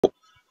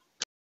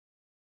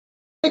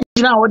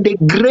Now the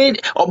grade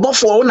or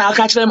buffalo now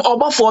catch them or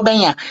buffalo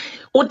benya.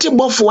 Oti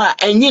buffalo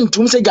and yin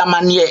tumse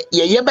jamanie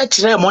ye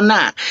betre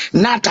mona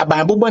nata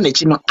babu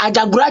bonechino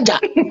ajagraja.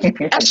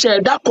 I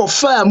share that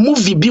confirm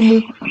movie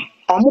bimu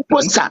or mu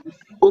poster.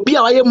 Obi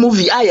a waye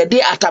movie aye de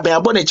atabaya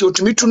bonechi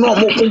otumi tu no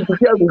mo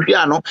konkusia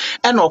gufia no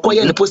e na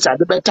okoye ne poster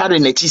de betare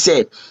na chi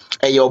say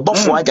e ye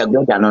buffalo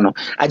ajagraja no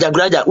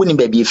ajagraja uni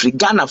baby free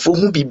Ghana for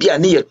hu bibia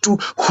ne ye tu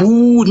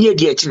hu ne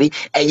de achiri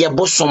e ye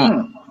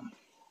bosom.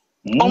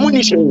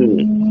 Omuni she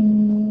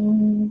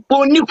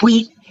Oni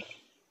kui.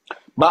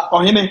 But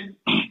ohine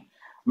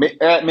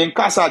me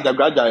kasa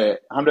ajagraja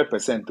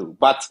 100%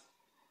 but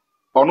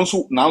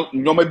also now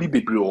nyoma bi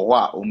bebre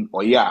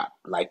or yeah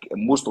like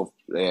most of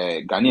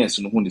Ghanaians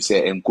who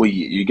say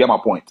enkoyi, you get my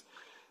point.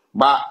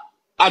 But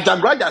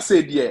ajagraja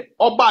said yeah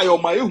oba yo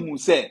ma ehun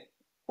say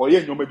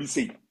oye nyoma bi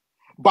say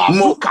but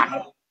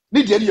AZUKA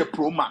ni dey dey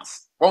pro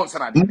max on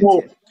sana dey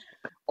dey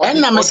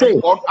enna me say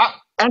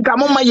enka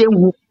mo ma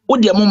yehu wo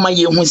de mo ma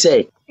yehu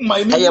say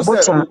eye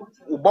bosom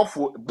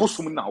ubofo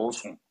bosom na wo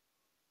so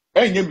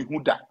enye mi hu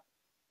da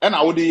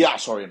na wo dey ya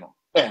sorry no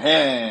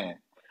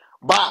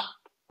but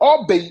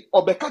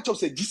obeka cho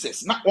say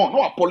Jesus na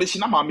no polish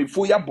na ma me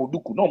fo ya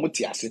boduku na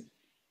omuti ase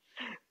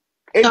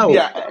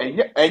ebia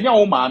enya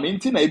wo ma me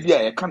nti na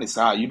ebia e kan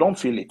say you don't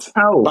feel it.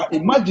 But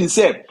imagine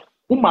say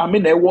wo ma me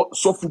na ewo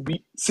sofu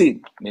bi say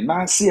ne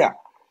na ase a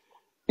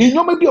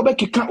inyoma bi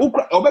obekeka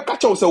obeka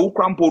cho say wo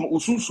krampo no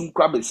usunsun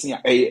kra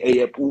besia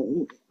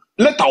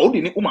later wo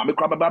dey ni wo ma me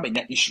kra baba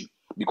benya issue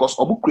because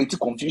obu create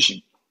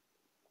confusion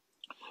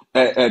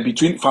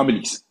between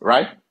families,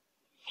 right?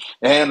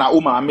 Na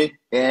umame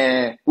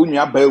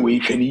unya ba we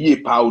hwani ye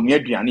pa onu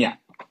aduane a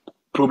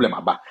problem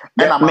aba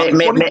na ma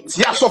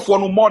tia sofo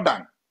no more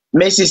than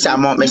Messi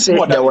Samo me say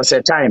there was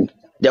a time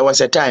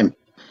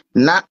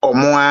na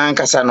omo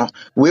ankasa no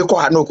we ko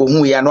ha no ko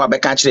hu ya no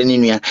abeka kire ni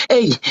nua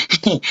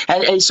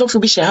sofo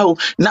bi hye ha o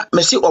na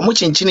me say omo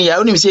chinchini ya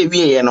oni me say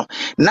wie ye no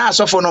na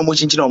sofo no omo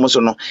chinchini omo so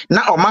no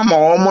na omama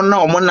omo na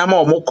omo na ma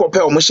omo kope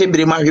omo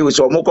hyebire ma hwe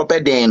so omo kope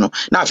den no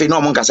na afi no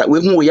omo nkasa we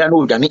hu ya no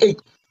odwane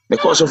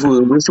because of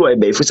we so e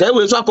be fu say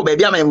we so akoba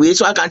bia ma we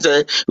so aka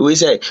nche we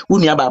say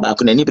unua baba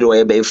ko na ni bere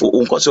we be fu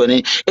unko so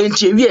ni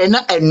enti wie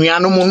na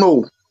anuanom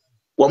no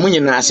wo mo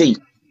nyina sei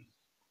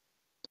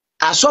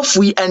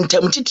asofu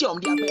entem titi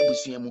omde aba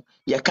ebusua mu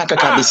ye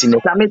kakaka besi ne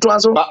sa meto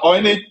aso ba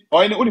oyne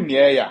unim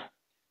ne ya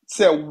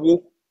say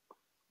wo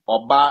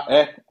oba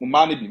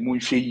uma ne bi mu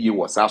nhwe yie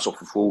wo sa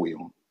asofofo we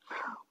ho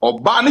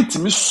oba ne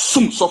timi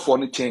sum sofo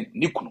ne chen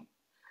ni kunu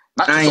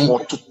na tso mo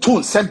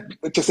tutun se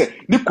tse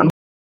ni kunu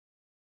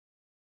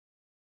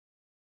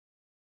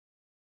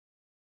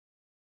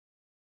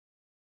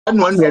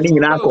anu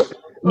nyina akọ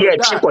ye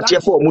chikotie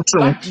for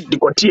omutrum de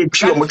kotie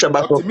twi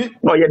omutwa so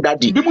no ye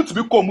daddy bi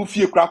mutumi ko mu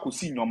fie kra ko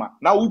si nyoma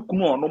na wo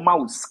kunu ono ma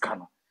wo sika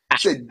no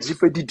se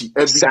jife didi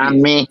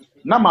every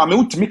na ma me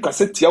utumi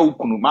kaseti a wo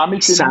kunu ma me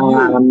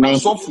hwe ni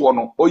sofo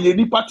no oye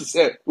ni party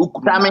se wo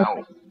kunu na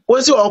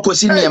wo si o ko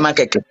si ni ma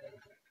keke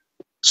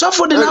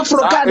sofo de na fro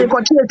ka de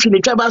kotie twi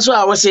ni twaba so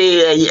a wo se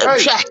hwe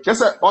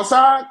kese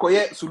osa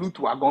koye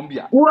sulutu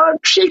agombia wo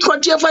twi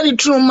kotie fa ni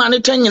trum ma ne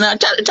tanyina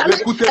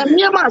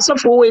emiya ma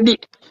sofo we di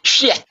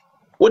hwe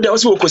wo de wo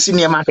si wo ko si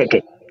ni ma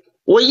keke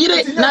wo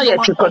yire na ye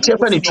twi kotie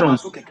fa ni trum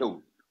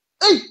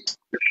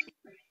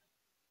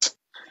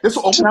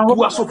eso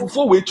omu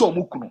asofofo we ti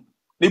omukunu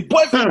the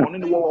boyfriend on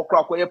ni wo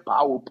kra koye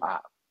pa wo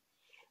pa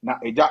na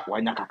eja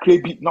wanya kakra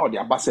bi na o de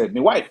abase me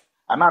wife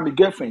ana me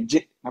girlfriend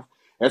je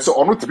eso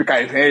onu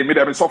typical me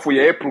dem sofo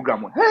ye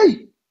program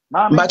hey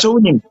but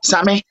onim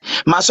same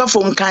ma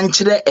sofo nka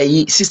nkire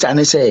eyi sister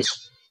ne say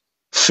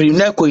free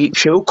na ko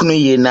hwe okunu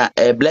ye na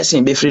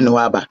blessing be free no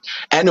aba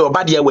ene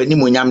oba de wani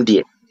monyam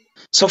de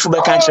sofo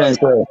be ka nkire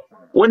say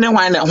woni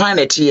hwan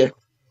na tie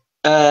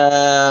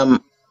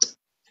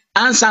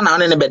ansa na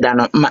one ne beda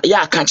no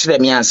ya aka kire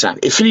me ansa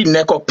efiri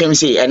ne ko pem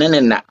sei ene ne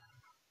na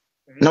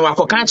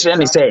wakoka kire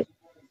ne say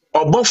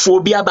obofo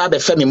bi aba be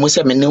fa me mu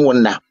se me ne wo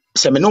na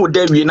se me no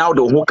da wie na wo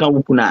de ho ka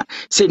wuku na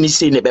se ni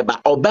sei ne beba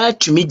oba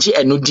tumi gi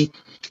enodi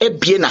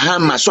ebie na ha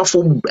ma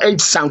sofo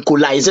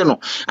sankolize no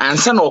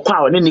ansa na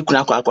okwa one ni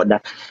kuna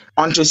akoda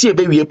onto se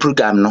ebe wie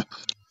program no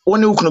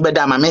woni wukunu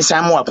beda ma me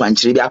san mo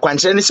akwankire bi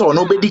akwankire ne se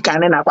ono obedi kan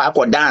ne na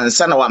akoda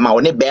ansa na wa ma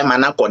one be ma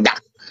na akoda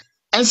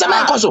ensa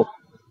ma akoso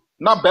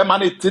na be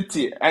man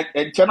titi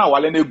enche na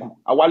awale na egu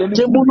awale na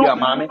egu bia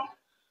maame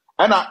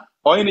na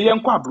oyin ye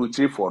nkwa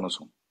abrochire for no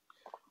so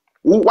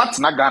what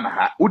na Ghana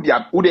ha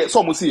udi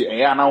so mo si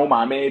na wo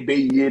maame be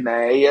yie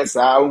na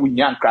sa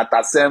unya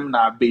nkratasem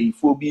na be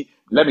ifo bi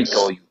let me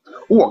tell you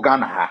wo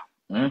Ghana ha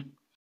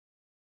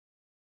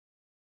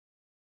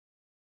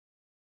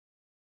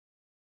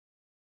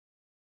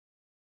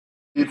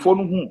ifo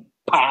no hu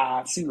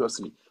pa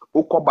seriously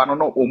ukoba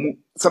no omu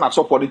se na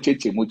so for the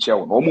cheche mo che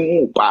wo no omu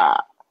hu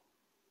pa.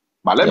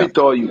 But let me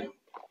tell you,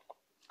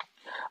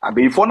 and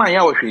before na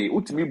ya we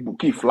ultimate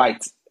book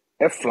flight,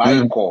 a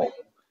flight call,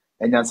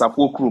 and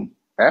yansafo krum,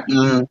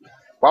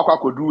 Kwa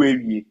kodu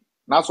ewie,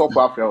 na so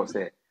far fail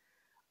say.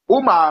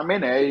 O ma me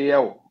na ye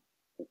o.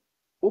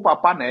 O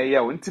papa na eye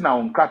o nti na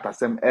on krata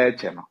sem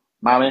eche no.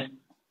 Mame,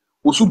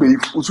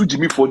 usu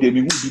Jimmy for de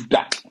me hu bi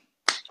da.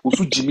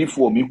 Usu Jimmy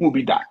for me hu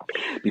bi da.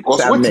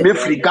 Because what Same. me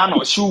free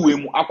Ghana shoe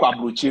mu akwa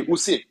broche o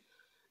say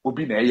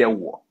obi na eye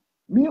wo.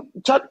 Me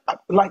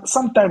like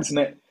sometimes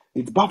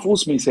it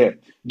baffles me say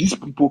these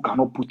people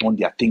cannot put on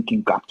their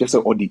thinking cap. Just say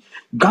or the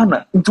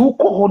Ghana into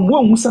ko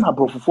no hu se na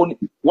brofofo ni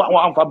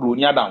wa fa bro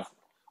ni adam.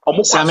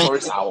 Omo kwa Same.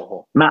 sorry sa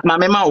wo. Ma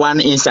mema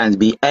one instance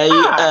bi.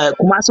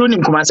 Kumase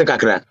onim kumase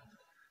kakra.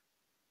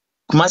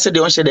 Kumase de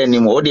on shede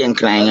nim o de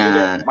nkran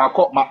a.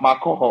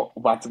 Mako ho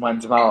batman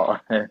ho.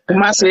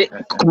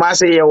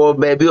 Kumase ye wo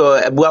baby o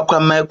ebuakwa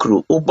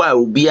makru. Uba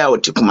obi a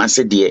oti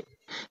kumase de.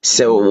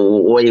 Se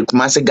wo ye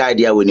kumase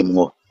guide ya wonim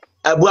ho.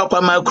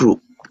 Ebuakwa makru.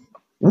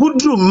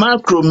 Wudru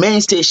macro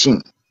main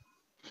station.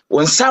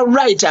 When sa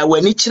right a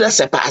wani kire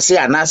se paase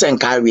anase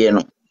nka awie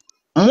no.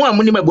 Mo a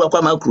muni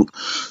ebuakwa makru.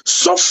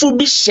 Sofu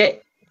bi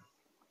hye.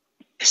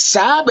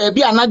 Saa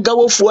baby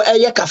anagawofo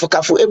eye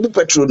kafokafo ebu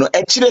petrol no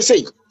e kire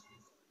sei.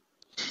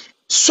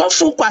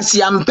 Sofu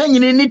kwasi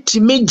ampanyine ni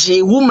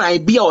timeje woman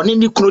bi a oni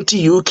ni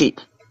kunoti UK.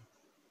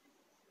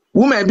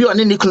 Woman bi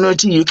oni ni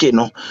kunoti UK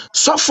no.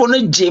 Sofu no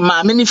je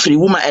maame ni free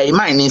woman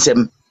man ni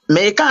nsem.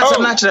 Me ka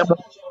asem na kire.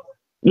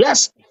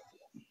 Yes.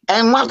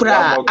 Enwa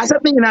kura asem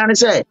nyina ne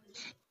say.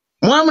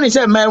 Mo amuni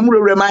say ma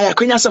murowre ma ya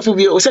kwanya sofu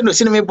bi o se no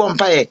sinu me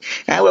bompa ye.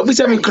 Wabu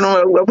se me kunu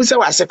wabu se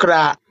wase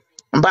kura.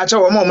 Mba cha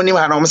wo mo ni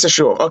ma na mo se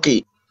sure.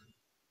 Okay.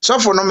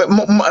 Sofu no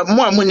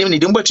mo amuni ni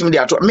dimbo timi de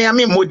ato.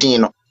 Me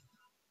modin no.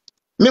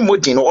 Me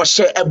modin no o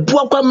hye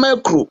ebuakwa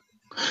makro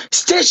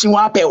station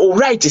wa pe o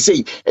right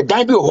say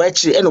dan bi o ho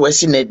akire ene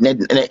wasi ne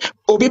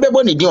obi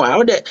bebo ne din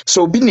wa de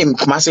so obi nim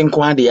kumase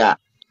nko ade a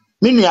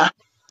menua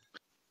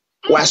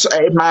was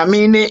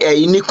maame ne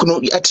ni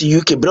kunu at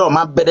UK bra o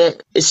ma bede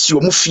esi o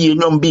mu fie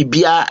nyom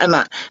bibia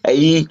na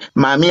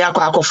maame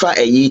akwa akofa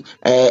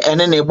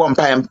ene ne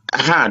bompa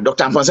ha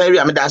Dr. Mponsa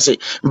area me da say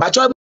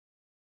mbacho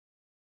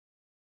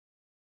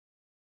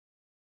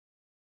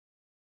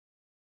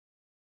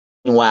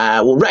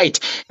wa right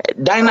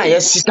dan na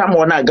yes system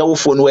one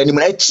agawofo no anim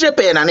na kire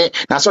pe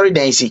na sorry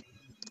dan si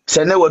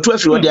se na watu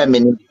afiri odi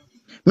ameni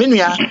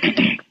menua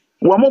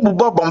wo mo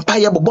bobbo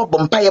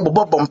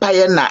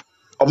bompaye na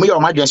omo ye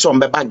omadwen se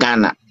ombeba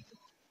Ghana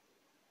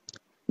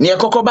ne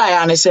ekokoba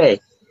ya ne se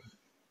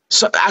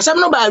so asem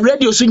no ba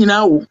radio so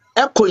nyina wo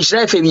eko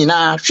nhira fem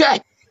nyina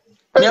hwe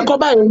ne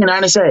ekoba ya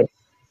nyina ne se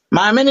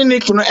ma meni ne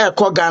kunu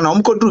eko Ghana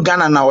omkoduru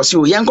Ghana na wo se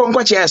o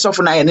yenkonko che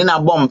esofo na ye ne na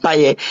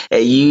bompaye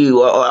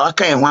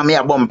akan ho ame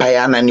ya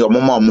bompaye na ne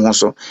omoma omo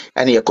so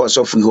ene ye ko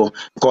sofo ho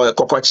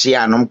kokoche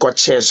anom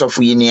koche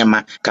sofo yi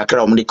niema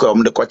kakra omde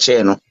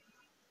koche no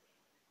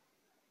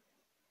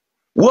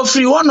wo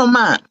free wono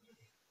ma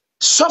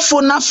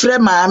sofo na frɛ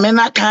maame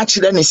na ka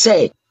kyerɛ ne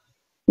sɛ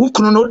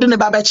wukunu no de ne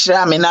ba bɛ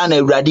kyerɛ ame na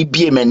awurade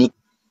bie mani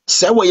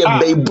sɛ wo ye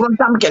bai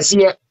brontam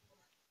kɛseɛ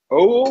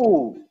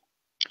Oh.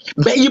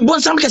 bai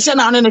brontam kɛseɛ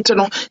na ne te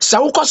no sɛ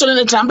wo kɔso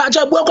ne te amba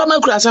gya buakwa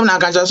makura asɛm na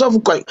ka kyerɛ sofo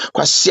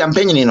kwasi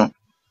ampanyini no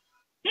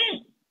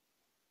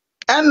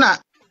ɛna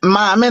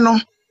maame no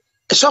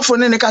sofo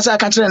ne kasa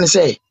ka kyerɛ ne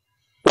sɛ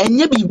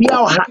enye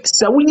bibia ɔha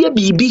sɛ wo ye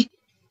bibi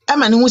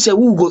ama ne hu sɛ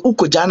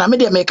ukogya na me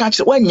de me ka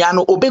kyerɛ wanya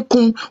no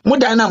obekun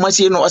mudan na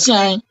amasie no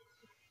ɔse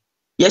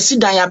yesi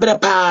dan ya bere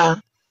pa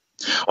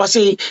o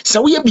se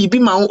wo ye bibi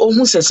ma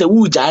ohun sese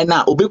wu jai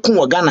na obekun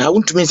oga na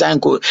wuntumi san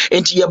ko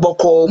enti ye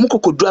boko mu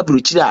kokodu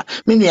abrochi a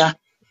menua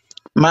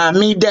ma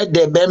mi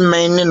de be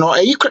men ni no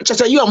eyi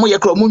kyese yi omo ye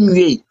kro mu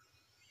nwie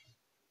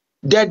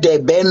de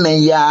be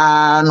men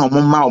ya no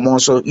mo ma omo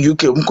so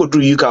UK mu kodu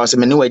UK o se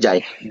me ni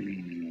wajai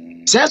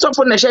se so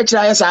fo na she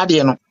kira ya sa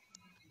de no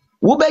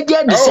wo be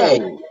je de say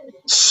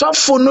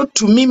sofo no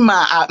tumi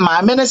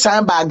ma me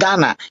san ba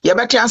Ghana ye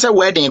beti anse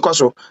wedding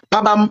koso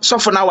babam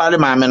sofo na ware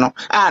maame no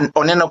an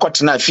one no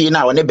kotena fie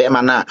na one be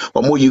ma na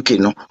omo UK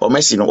no o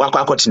mesi no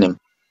wakwa kotenem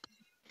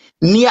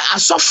nia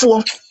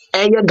asofo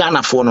eye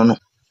Ghana fo no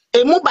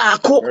emu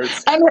baako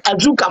ene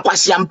azuka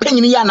kwasi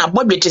ampanyini ya na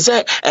bodwe te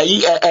se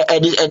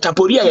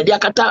tapori ya de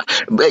akata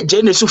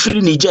jene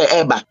sufiri ni je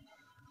eba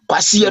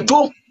kwasi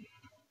yeto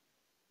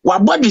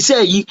wabodi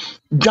say yi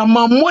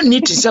dwamammo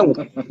ni te say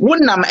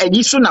wonam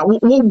ayi so na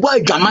wo bo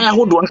adwaman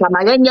ahodo nka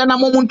na yenya na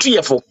momuntu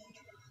yefo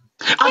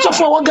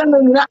asofo wo Ghana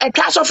nyina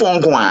etwa asofo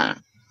nko a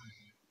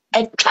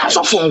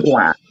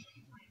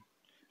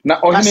Na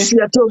ohini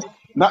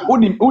na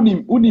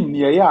unim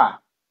ne ya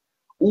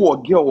wo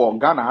girl wo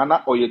Ghana ha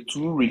na oye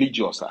too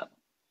religious.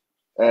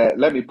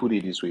 Let me put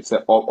it this way, say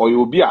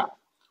oyobi a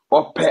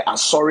ope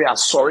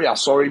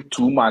sorry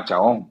too much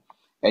on.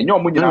 And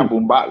your money like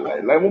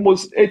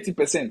almost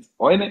 80%.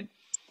 Or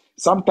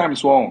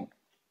sometimes one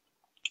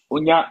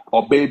unya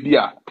or baby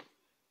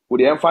with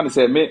the emphasis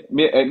say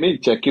me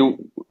check you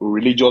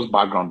religious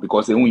background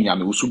because I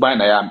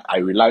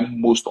rely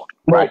most on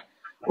right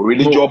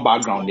religious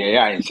background there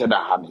and said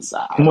that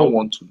I don't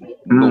want to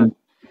know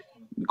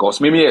because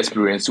maybe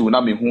experience you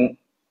not me who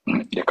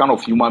the kind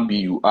of human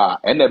being you are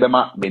and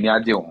never many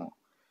idea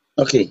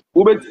okay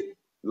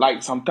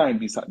like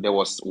sometimes there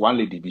was one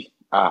lady be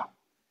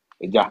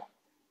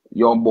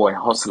young boy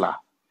hustler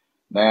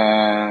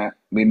na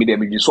me dem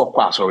me so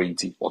kwa sorry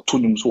or to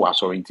nim so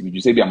sorry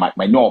me say be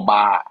my no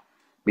ba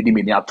me di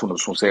me ni ato no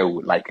so say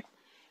like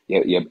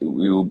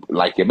we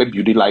like a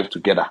beauty life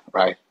together,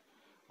 right?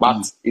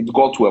 But it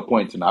got to a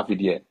point in our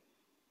video.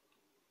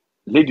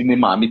 Lady name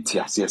ma me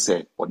tia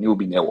say or new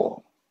be near.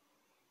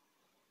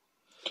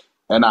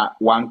 And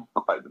one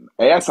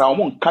yes I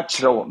won't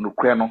catch no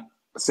kreno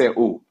say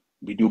oh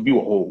video be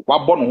oh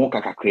what born ho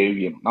kaka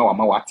krewiem na wa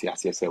ma wate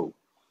ase say oh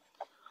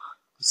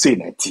say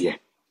na tie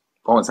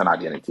once na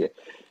dey na tie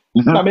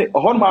na me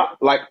honma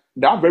like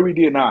that very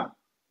day na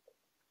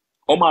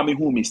o ma me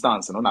who me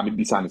stance no na me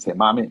bisa ni say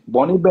ma me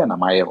boni be na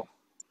maye ho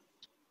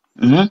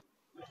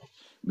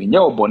me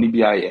nya o boni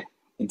bia ye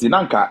nti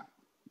na nka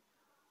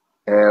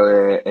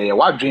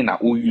wadwen na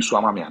o use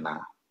ama me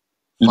ana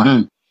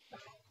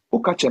o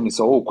ka che me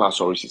say o kwa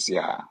sorry sisi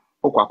a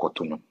o kwa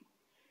koto no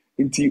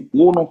nti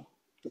wo no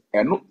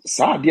eno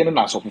saa de no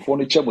na asofofo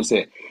no che mo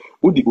say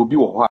odi obi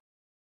wo ho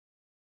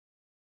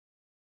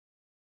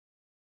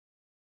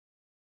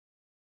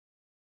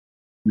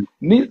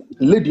ni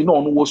lady no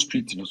on Wall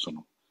Street no so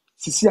no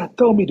sisi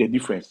tell me the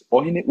difference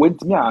or he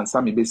went me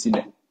answer me be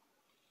sine.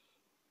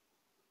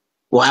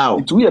 Wow,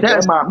 it we be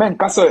ma men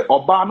ka say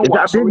oba no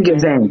wa sorry den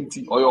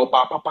nti or your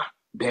papa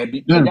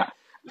baby enya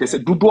they say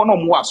dudu no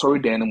mo wa sorry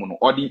den no no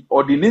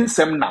odi ni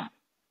nsem nam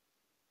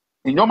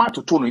enyoma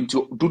toto no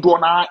nti dudu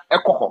na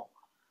ekoho.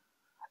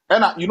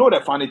 And you know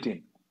the funny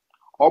thing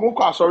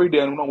omo sorry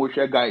den no we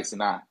share guys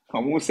na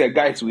omo say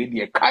guys we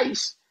dey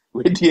guys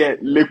we dey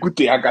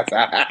lekute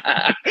agata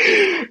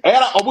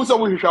era omo so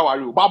we hwa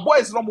wari but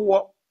boys no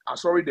mo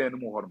sorry den no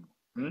mo ho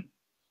no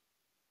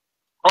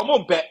omo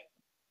mpe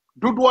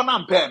dudu na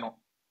mpe no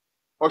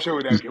o show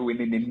we dey we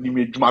ni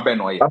medjuma be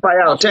no ye Papa,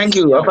 yeah, thank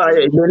you.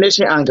 Papa,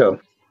 donation uncle.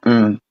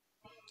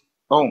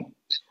 Oh,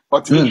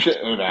 but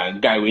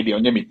guy we dey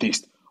onye me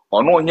taste.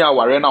 Ono onye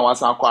aware na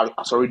wasa akwa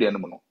sorry den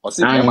mo no. O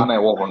se me ma na e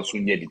wo ho no so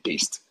nye the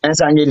taste.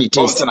 Ensa nye the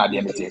taste.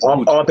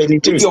 Or penny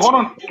taste. If you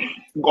hono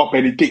go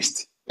penny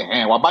taste.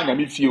 Wa ba nya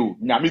me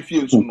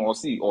feel so no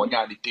see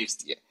onya the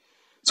taste here.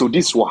 So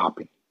this is what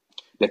happened.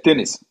 The thing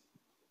is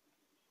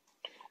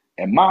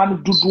a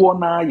man dudu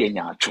na ye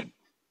nya atwen.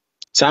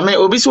 Same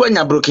obi so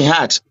nya broken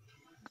heart.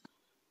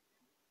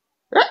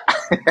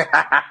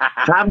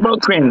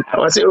 Broken.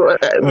 I say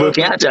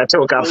broken heart at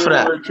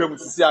Okafra.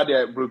 See how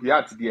the broken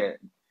heart there.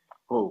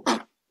 Oh,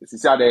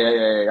 see how the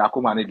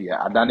akoma ne there.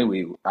 Adane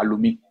we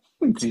alumi.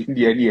 Nti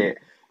there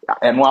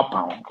eno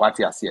apan what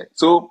you say.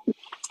 So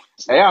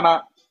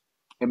na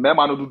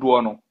mbema no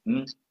dudu no.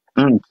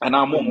 And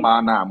I'm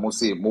man na mo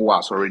say mo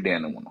wa sorry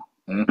den no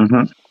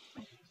no.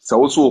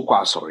 So also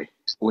kwa sorry.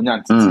 Onya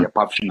ntiti e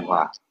pa fi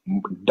ho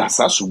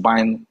dasa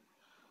suban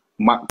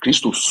ma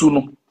Christo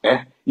suno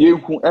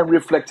yehu and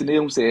reflect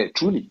na say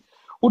truly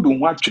odu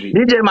ho atwere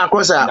DJ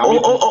Makosa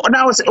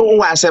na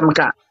wo asem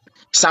ka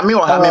Sami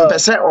o ha me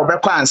pese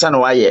obekọ ansa na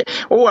waye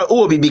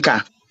wo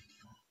bibika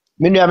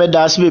me nua me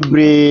das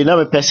bebre na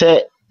me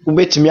pese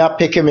ubetimi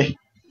apeke me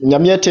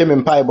nyame ateme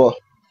mpaibo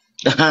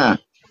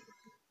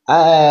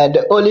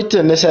the only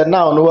thing they said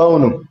now no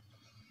wonu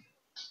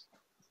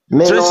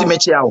me Tracy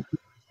mechiawo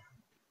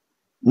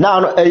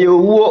now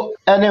eyewu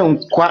ene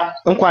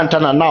nkwanta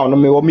na now no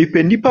me wo me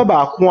pe nipa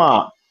ba ko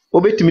a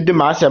obetimi de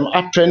ma asem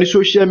atrend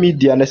social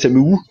media na sem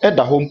wu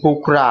eda ho mpo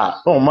kra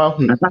no ma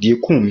hu de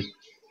kum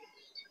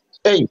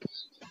hey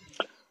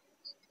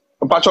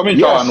Pacho me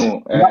twa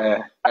no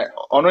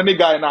ono ni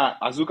guy na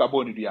azuka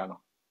boni dia no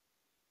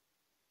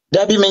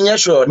Dabi menye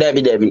sure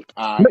dabi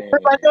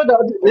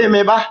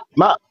me ba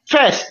ma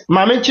first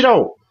ma me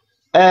chiro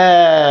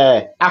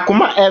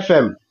Akuma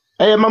FM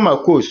mama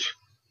coach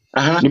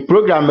the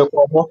program me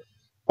ko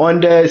on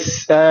the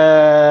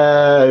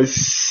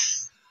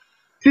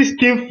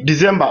 16th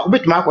December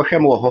obetuma akohwe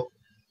me wo ho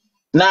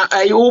na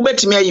ayu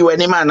betimi ayi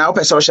wani ma na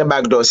opese wo she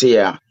back door say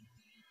ya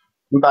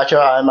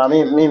mbacho ma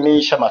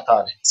me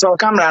shamatade so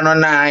camera no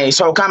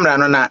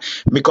na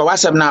because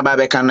WhatsApp na ba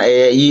be kan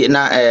yi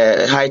na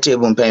high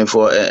table pen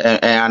for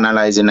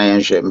analyzing na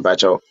yenhwe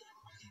mbacho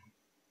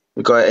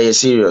because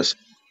serious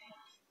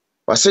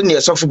wase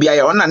ne sofu bia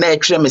ya ona na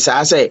etwere me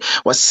saa say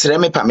wasere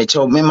me pa me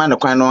che me ma no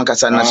kwan no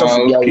nkasa na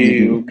sofu bia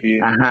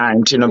okay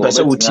nti no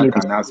pese wutie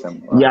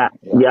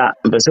ya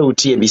pese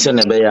wutie bi se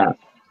na be ya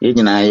ye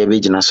nyina ye be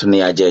gina so ne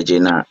ya jeje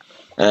na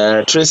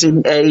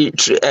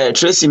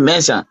Tracy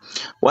Mensa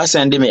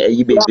wasende me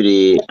ayi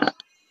bebre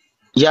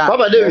ya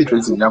Papa David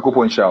Tracy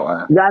yakopon show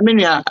ya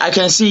menua I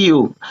can see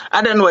you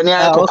ada no ani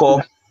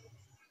akoko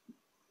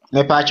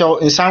me pacho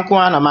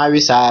nsanko na ma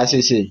wi saa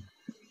sisi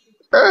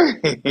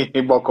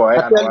boko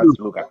na was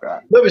look at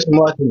that no be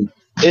smart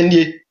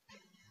endie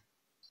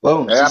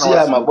oh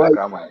sisi my boy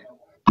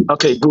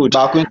okay good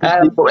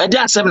edi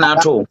asem na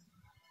ato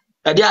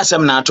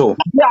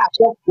ya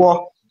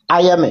sokwo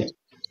ayeme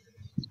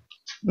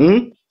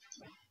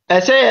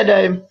ese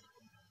dem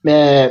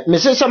me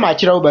sese ma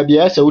kire wo ba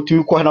bia ese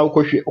wotumi ko na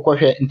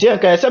ukohwe nti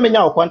enka ese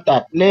menya wo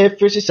contact na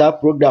fresh sa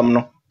program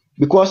no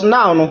because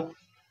now no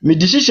me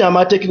decision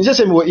am taking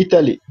sese me wo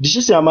Italy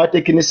decision am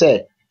taking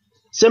say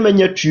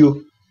menya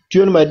tuo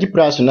no ma di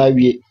price na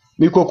wie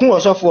Mikoku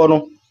osofo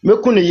no,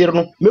 meku ne yere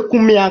no, meku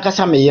me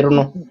ankasa me yere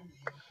no.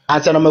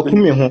 Ansa na maku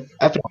me ho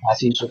after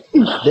asase so.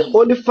 The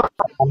only fact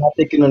I'm not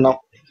taking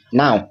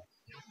now.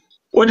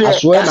 What I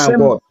swear my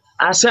God.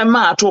 asem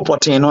ma ato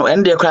poten no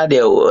and the crowd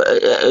yen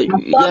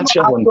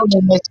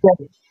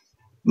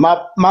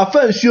My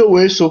first year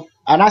way so,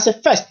 and I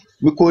said first,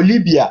 we call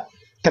Libya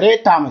 3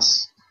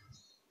 times.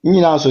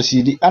 Nyina so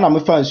sidi ana me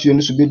fancy no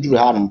so beduru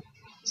hanum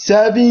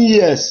 7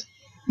 years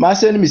ma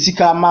se me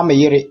sika ma me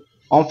yere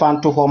on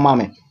fan to ho ma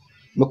me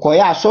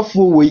koya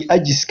asofo we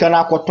agisika na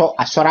akoto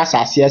asora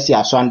asase asi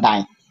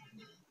asondan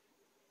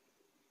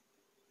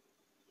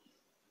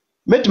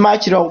metima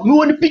kire me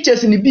woni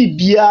pictures ni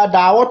bibia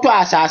da woto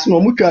asase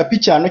no mutwa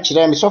picture no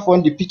kire me sofo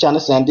ndi picture no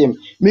sendem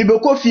me be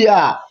kofi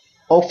a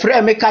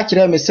ofre me ka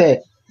kire me se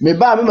me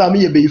ba me ma me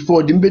ye be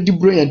ifo di mbedi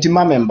bro yanti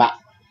ma me mba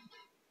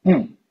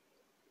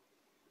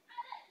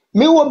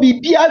me will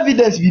be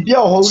evidence be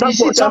ho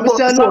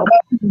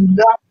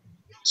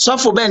so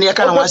for ben you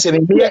can say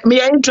me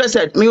are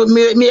interested me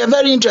are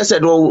very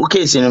interested o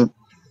case in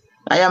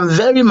I am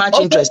very much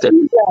interested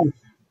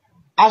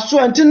aso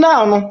until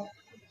now no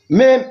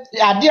me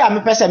ade a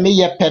me pese me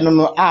ye pe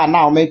no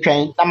now me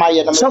twen na ma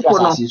ye na me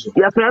asase so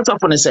ya friends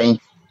of on saying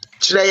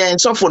kire yen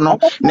so for no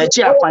na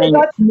chi afan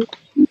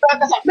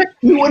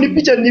me woni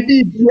picture ni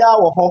bibia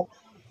wo ho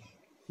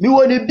me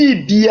woni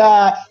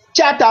bibia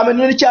chat am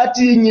no chat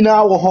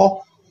nyina wo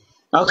ho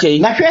okay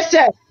na hwe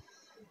se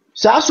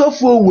sa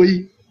asofo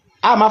we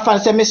ama fan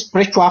se me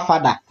spiritual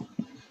father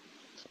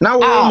now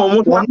we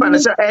mo mo fan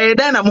se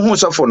dan na mo hu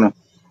so for no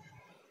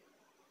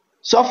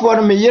so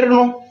for me yire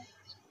no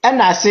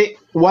and I say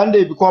one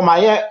day because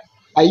my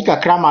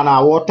ayika krama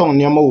na woton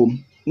niam wo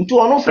nti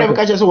ono frame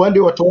ka say one day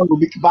woton go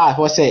big bar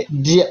for say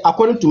die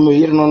according to me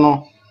yire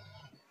no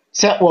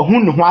say wo hu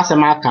ne ho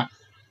asem aka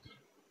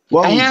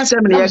ehia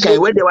asem ne yekan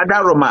we de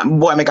wada roma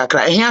bo me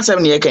kakra ehia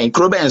asem ne yekan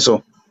kro ben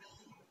so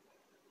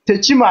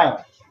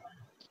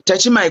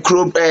techimai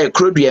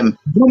krodiem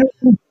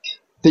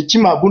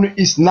techima bunu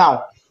is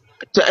now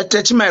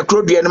techimai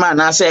krodiem ma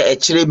na say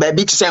ekire ba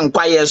bi tse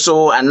nkwaye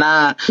so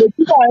ana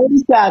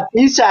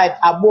inside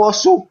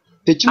aboso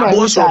techima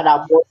inside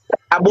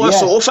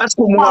aboso o first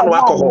school mo no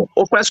akoho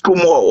o first school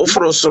mo o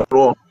fro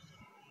so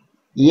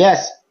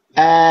yes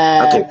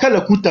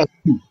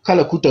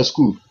Kalakuta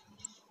school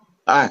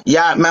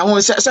yeah my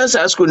own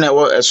sense school na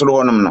so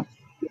honum no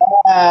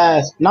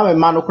yes na me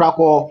man kra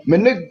ko me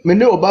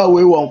ne oba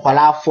we won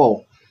kwala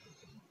 4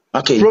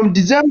 okay from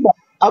December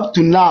up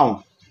to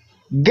now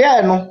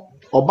girl no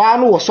oba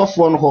no wo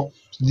sofo no ho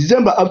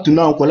December up to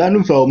now kwala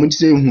no fa o mti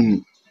say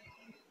hu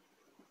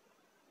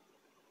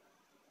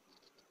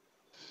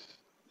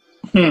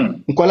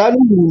kwala no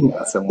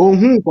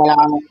hu kwala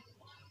no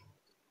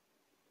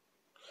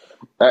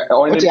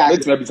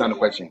let's maybe some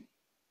question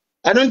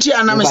I don't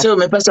hear na me say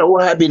me pesa wo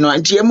ha bi no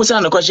nti e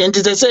musa no question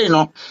nti say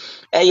no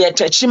ye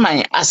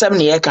techiman asem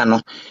ne ye ka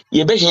no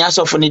ye be hia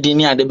sofo ne din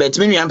ni ade bet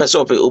me nwan pesa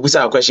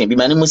obusa question bi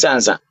mani musa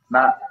ansa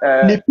na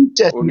the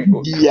pictures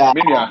dia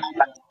menua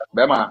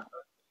bema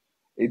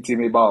eti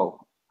me bawo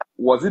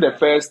was it the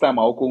first time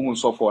I go hu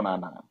sofo na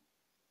na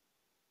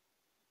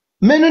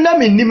menu na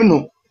me nim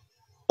no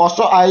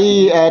also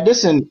I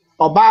listen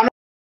oba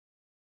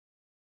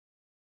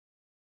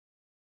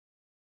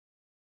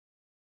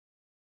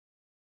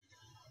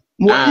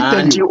mo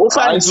Italy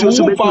ofa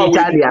so be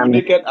Italian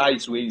naked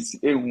eyes we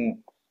ehu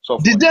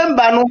sofo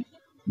December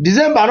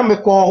no me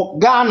call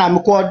Ghana me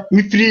call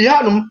me free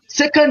hanum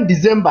 2nd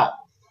December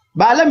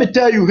but let me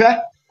tell you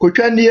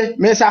kotwanie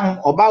me sa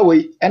ho oba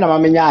we e na ma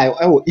menya ayo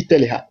e wo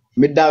Italy ha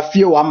me da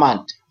fie 1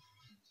 month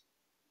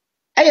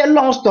a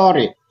long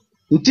story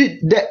until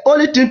the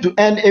only thing to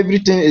end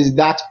everything is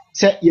that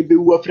say ye be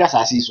wo free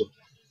asase so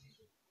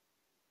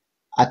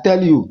I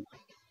tell you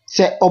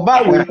say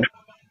oba we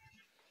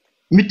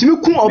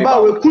mitimi kun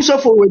oba we kun so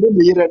for we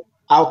dey yire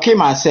I'll kill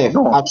myself.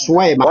 No. I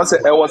swear.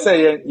 I was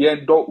saying,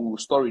 yen do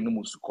story no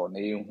musuko na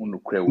yen hu no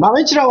kre. Ma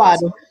we kire wa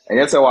do.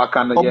 And say wa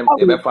kan yen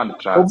e be fan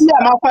trust. Obi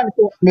a ma fan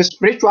me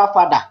spiritual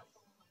father.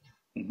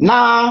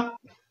 Na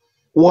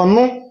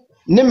wono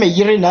ne me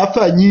yire na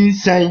afa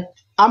nyinsan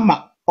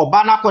ama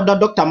oba na kodo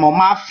doctor ma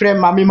ma frɛ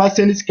ma me ma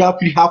send sika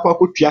free ha kwa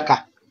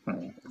kotuaka.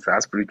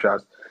 That's spiritual.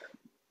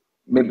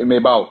 Me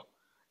bawo.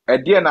 E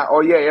dey na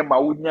oye e ma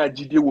wo nya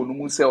gidie wo no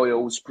mu say oye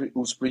wo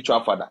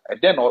spiritual father. E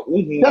dey na wo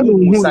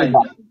hu sign.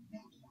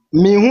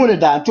 Me hu ne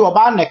da nti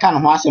oba na ka no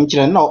ho asem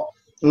kire na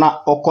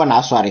okọ na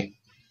asọre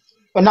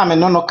na me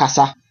no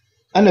kasa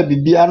ana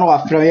bibia na wa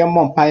frɛ ye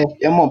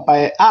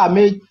mompae a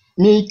me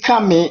ka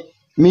me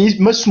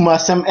masuma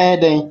asem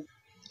den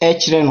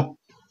kire no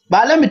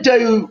but let me tell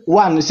you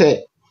one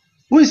say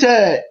we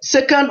say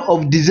 2nd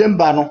of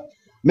December no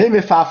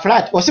me fa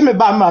flight o se me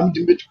ba ma me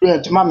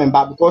dimbe to ma me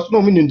ba because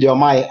no me ndi o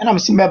mai ana me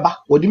se me ba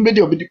o dimbe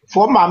di obi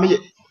for ma me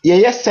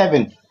ye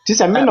 7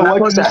 tisa me no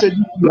what you say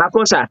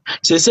makosa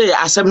say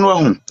asem no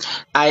hu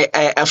I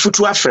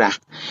afutu afra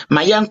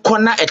ma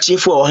yankona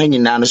etiefo o ha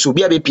nyina no so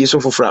bia be pie so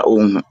fofora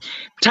ohun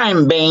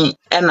time ben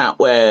na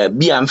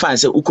bia mfa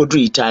se ukodru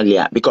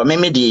Italia because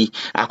me dey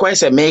akwai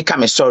se me ka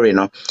me sorry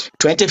no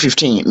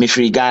 2015 me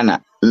free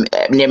Ghana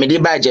me me dey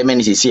ba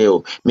Germany sisi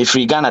o me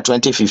free Ghana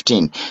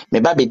 2015 me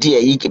ba be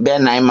dey be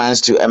 9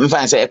 months to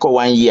mfa se echo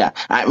 1 year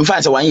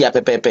mfa se 1 year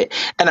pepepe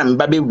na me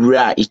ba be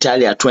wura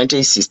Italia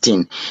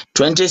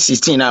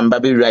 2016 na me ba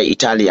be wura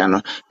Italia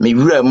no me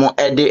wura mo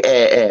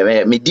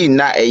me di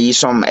na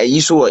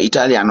so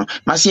Italia no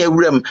masia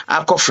wuram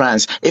akọ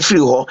France efiri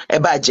ho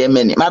eba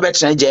Germany ma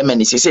betra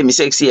Germany say me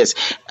 6 years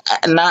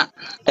na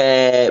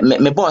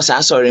me boss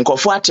asori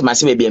nkofo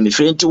atemase be bia me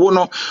frenti wo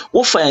no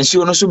wo fancy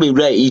no so be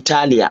wura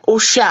Italia o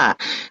hwa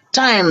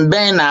time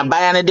ben na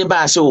baya ne de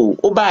ba so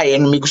o ba ye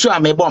no me guso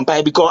am bo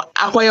mpa because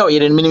akoye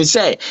oyere no minim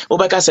say o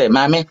beka say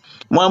mame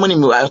mo amuni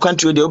mi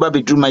country de o ba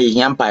be dru ma ye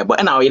hia mpa bo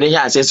na oyere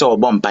hia say o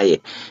bo mpa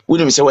ye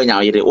wonim say wanya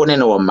oyere wo ne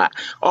no ma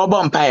o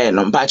bo mpa ye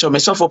no mpa cho me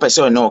sofo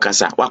pese no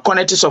kasa wa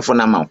connect sofo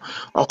na ma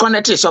o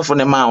connect sofo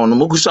ne ma no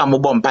mo guso am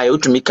bo mpa ye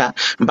otumi ka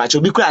mpa cho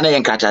bi kura na ye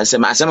nkata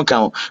asem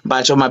ka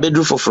mpa cho ma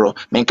bedru foforo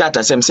me nkata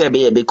asem say be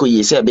ye be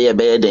koyi say be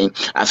ye den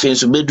afen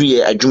so bedru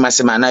ye adwuma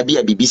sema na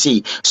bia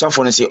BBC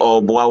sofo no say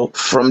o boa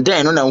from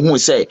then no na hu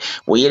say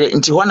wo yere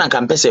nti ho na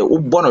kampese wo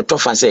bono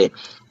tofa say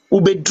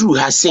ubedru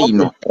ha sei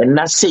no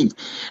na sei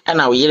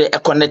na wo yere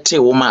connect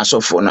wo ma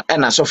asofo no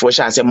na asofo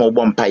sha asem wo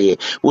bompaye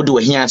wo de wo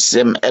hia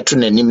asem eto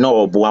nanim na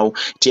oboa wo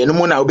tie no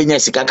mu na obenya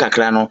sika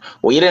kakra no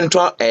wo yere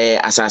nto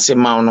asase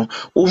ma no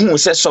wo hu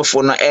se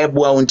sofo no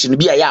eboa wo nti no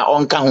bia ya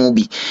onka ho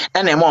bi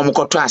na ma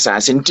omkoto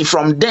asase nti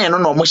from then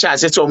no mo sha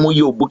asese omo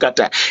ye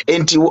obukata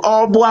nti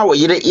oboa wo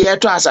yere ye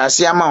to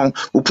asase ama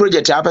wo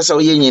project apesa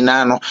wo ye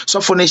nyina no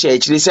sofo no sha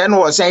ekiri se no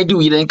wo san di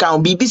wo yere nka ho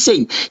bi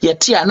sei ye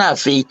tia na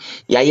afei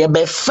ya ye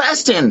be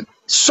fasting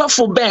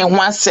sofo ben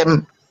ho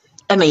asem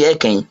na ye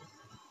kan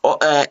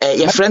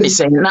your friend is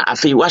saying na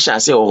afei wa sha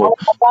se ho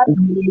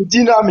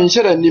Dina me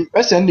share ni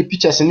send the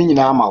pictures ni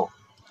nyina ma o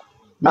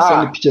me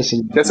send the pictures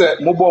ni kese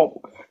mo bom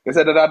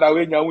kese dada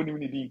we nya woni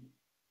ni di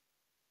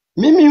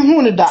mimi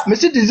hu ni da me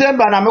si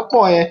December na me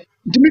call ye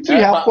ntimi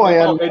free ha call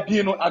ye no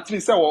edi no at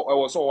least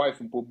was so wife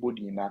mpo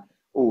body na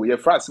oh your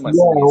friends must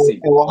yeah be say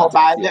we ho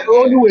ba the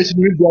only way she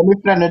be me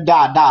friend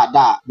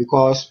da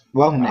because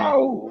wa hu na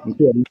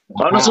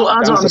ono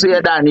so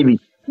ye da ni bi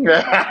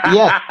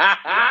yes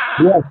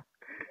yes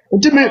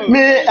ntimi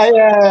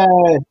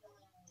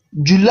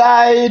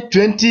July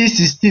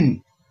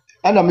 2016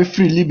 and me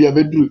free Libya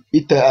bedru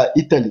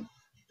Italy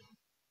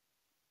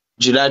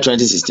July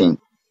 2016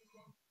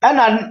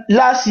 and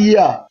last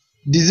year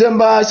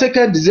December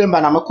 2nd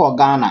December na me call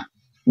Ghana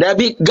da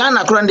bi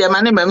Ghana kron de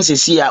ma ne bam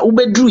sesi a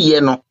ubedru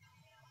ye no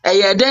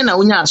eye den na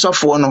unya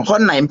asofo no ho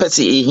na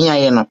impese ehia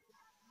ye no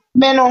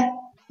me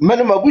no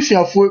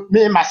mabusuafo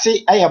me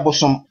mase aye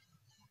bosom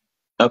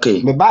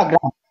okay me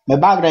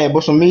background e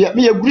bosom me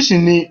ye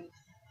grusin ni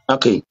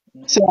okay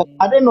say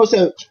I don't know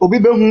say obi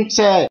behu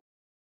say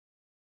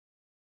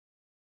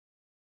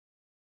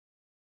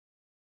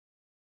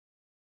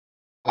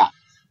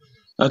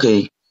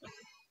okay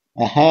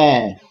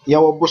ya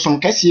wo bosom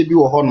kase bi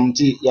wo honom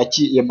ti ya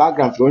chi ye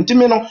background fro nti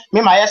me no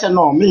me ma yese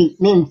no me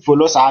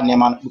follow sa ne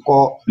man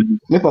because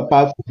me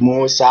papa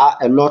mo sa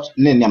a lot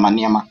ne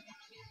nema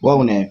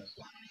wo ne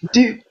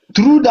nti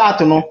through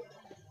that no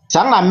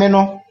sa na me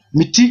no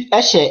me ti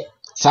ehye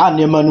sa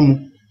nema no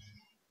mu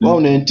wo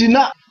ne nti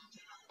na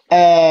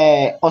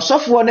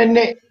osofo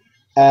ne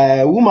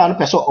woman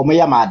pese o mo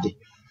ya made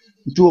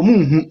nti o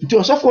mu hu nti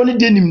osofo ne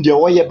de nim de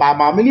wo ye ba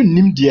ma me no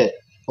nim de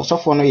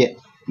osofo no ye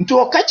nti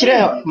o ka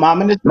kire ma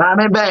me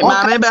ho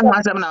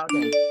asem na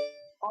okay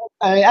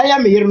aya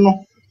me yiri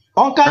no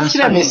on ka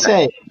kire me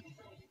say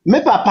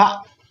me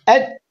papa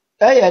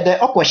ye de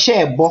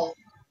okwohye ebo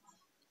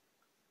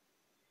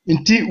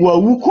nti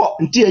wawuko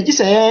nti agi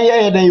se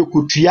ye de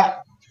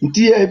yokotua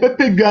nti e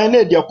bepedwan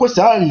na de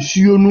akosa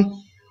nsuo nu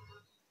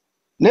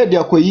na de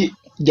akoyi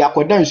de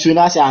akoda nsuo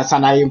na ase ansa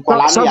na ye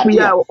nkola no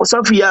ya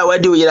sofu ya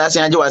wadi o yira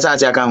asen age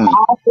wasase aka ho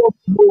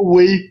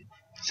we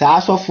sa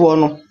asofo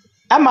no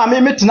ama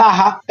me metena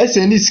ha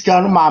ese ni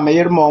sika no ma me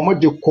yiri ma omo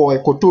de ko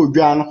ekoto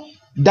odwan no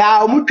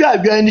da omo twa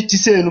adwan ni ti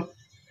se no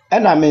e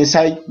na me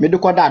nsai me de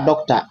ko da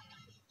doctor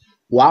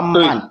 1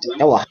 month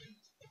e wa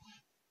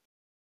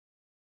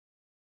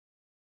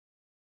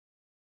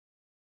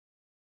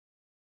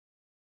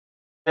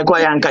e ko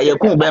yanka ye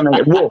ku be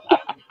me wo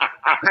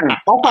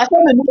o pa se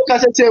me ni ka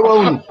se wa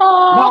unu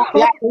na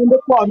ya ndo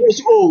ko no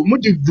so mu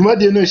di duma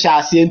de no sha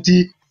ase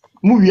nti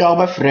mu wi a o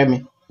ba frɛ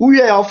me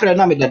wi a o frɛ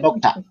na me de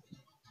doctor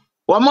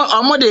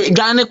omo de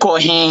Ghana ko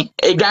he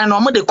Ghana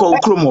omo de ko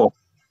ukrom ho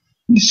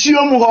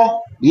nsuo mu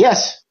ho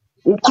yes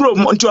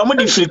ukrom nti omo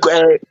de free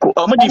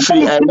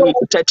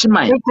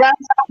churchman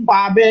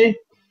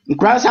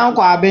nkransan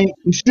kwa aben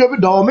nsuo bi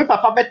do me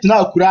papa betena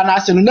akura na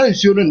ase no na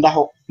nsuo no nda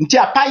ho nti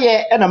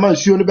apaye e na ma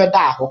nsuo no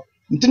beda ho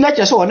nti na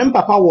kyese wo ne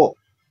papa wo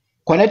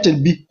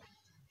connected bi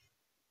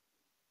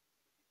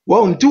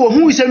wo nti wo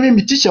hu ise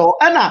me teacher o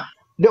ana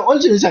the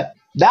only say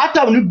that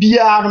time no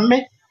bia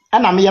me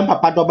ana me yam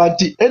papa do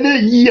banti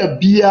ene yi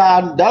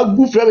bia da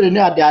gu frɛ ne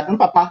ade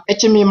papa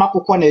eche me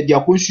makokɔ na dia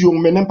ko nsuo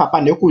me ne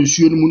papa na ko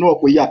nsuo no mu na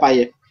ɔkɔ yi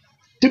apaye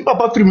ti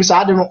papa firi mu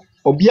saade no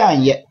obi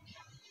anyɛ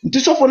nti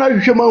sɔfo na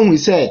hwehwɛ ma hu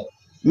sɛ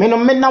me no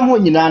menam ho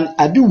nyina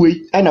ade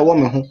wei ɛna wɔ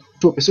me ho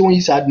to pɛ sɛ wɔn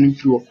yi saade no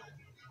firi hɔ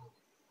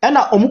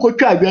ɛna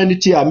ɔmukɔtwa adwa ne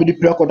ti a me de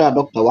pira kɔda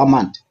doctor 1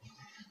 month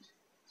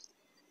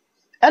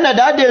ɛna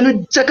that day no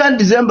 2nd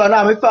December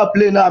na me fa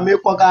plane na me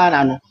kɔ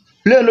Ghana no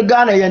plane no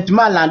Ghana yɛ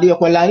ntima lande yɛ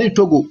kɔ lande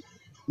Togo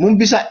mun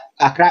bisa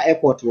Accra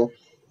airport wo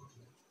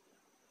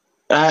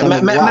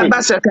me ba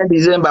 2nd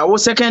December wo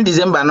 2nd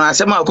December no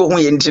asema akɔ hu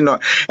yɛ nti no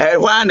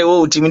hwa na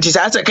wo timi nti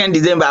sa 2nd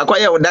December akɔ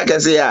yɛ wo da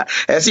kɛse a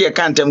ɛse yɛ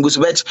kantem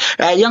gusu bet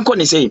yɛnkɔ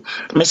ne sei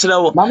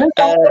mesra wo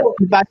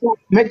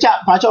me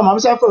cha pacho ma me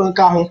say for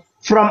nka ho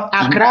from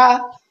Accra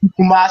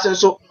Kumasi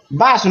so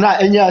bus na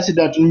enya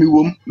accident no mi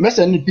wom me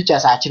send ni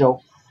pictures a kyerɛ wo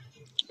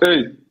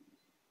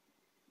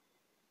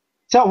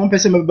sa wo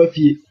pese me ba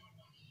fie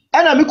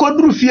ana mi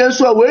koduru fie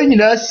nso a we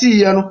nyina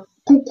siiye no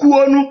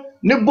kukuo no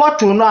ne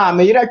bottle no a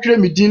me yera twere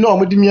me din na o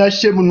mode mi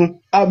ahyem no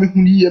a me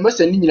hunu yiye me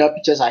send ni nyina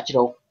pictures a kyerɛ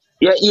wo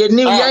ye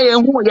ni ye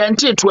hu ye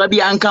ntetua bi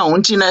anka ho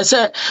nti na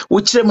sɛ wo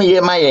kyerɛ me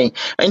ye ma ye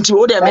nti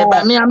wo de me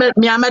ba me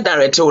am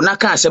direct wo na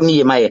ka asɛm ni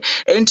ye ma ye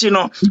nti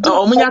no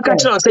omunya ka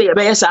kyerɛ sɛ ye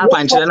be ye sa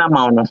akwankyerɛ na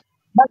ma wo no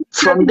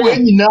from there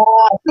nyina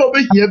so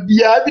be hia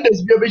bia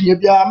evidence bi be hia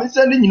bia me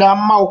send ni nyina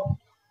ma wo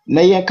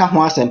na ye ka ho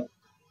asɛm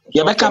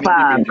ye be ka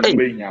pa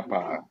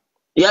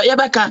ye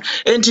be ka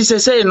nti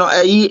sɛ no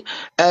ayi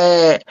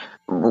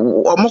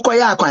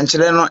omukoya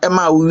akwankyerɛ no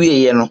ma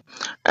wiye no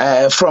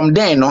from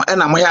then no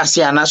na mo ya ase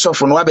ana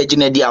sofo no wabɛgye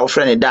na di a wo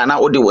frɛ da na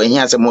wo de wo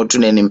hia asɛm otu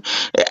nanim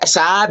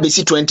saa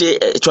besi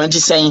 20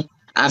 sen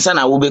ansa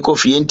na wo be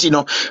kofie nti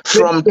no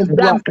from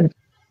that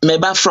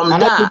meba from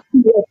that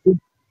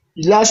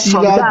last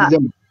year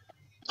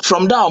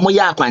from that mo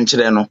ya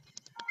akwankyerɛ no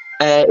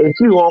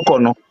efi ho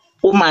kɔ no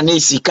o ma na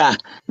sika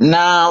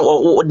na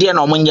de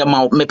na omo nyɛ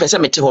ma me pɛ sɛ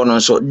mete hɔ no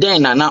nso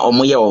den na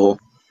omo yɛ wɔ hɔ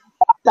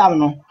tam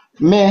no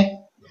me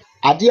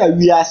ade a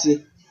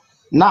wiase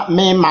na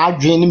me ma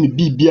adwen ne me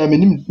bibia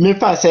me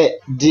fa sɛ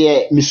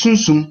de me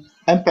sunsum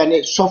empɛ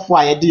ne sɔfo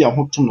a yɛde yɛ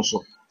ho to no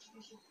so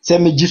sɛ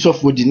me gi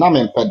sɔfo di na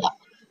me mpɛ da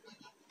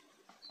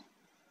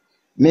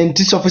me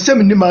nti sɔfo sɛ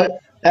me nima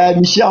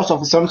me hia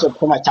sɔfo sɛm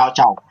sɔfo ma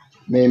chow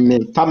me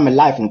fa me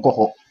life nkɔ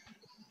hɔ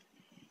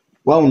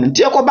wa unu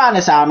nti ekɔba ne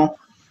saa no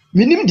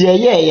minim de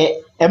yɛyɛ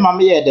ɛma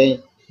me yɛ den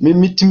me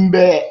mitim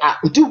be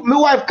nti me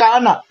wife ka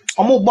na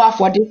ɔmo bɔ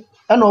afɔde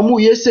ɛna ɔmo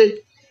yɛ se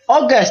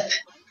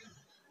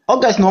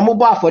August na ɔmo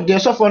bɔ afɔde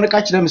sɔfo no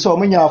ka kyerɛ me sɛ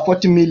ɔmo nya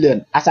 40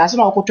 million asase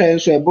na ɔkɔtɔ yɛ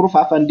nso ɛboro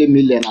 500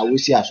 million a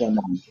wosi aso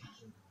na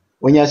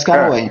onya sika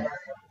no wɔ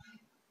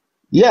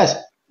yes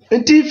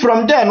nti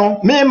from there no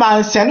me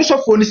man send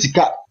sɔfo no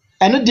sika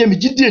ɛno de me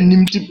gidi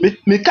nim ti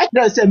me ka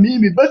kyerɛ sɛ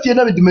me ba fie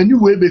na me de mani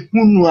we be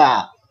hunu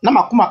a na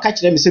makoma ka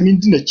kyerɛ me sɛ me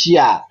ndi na chi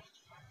a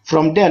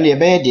from there no ye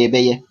bɛyɛ de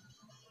bɛyɛ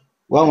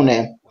wa hu na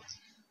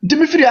nti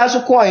me firi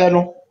aso kɔɔ yɛ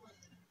no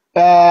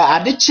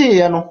ade chi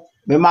yɛ no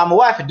me mama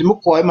wife de me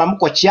kɔɔ ma me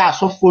kɔkye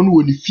asɔfo no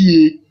wɔ ne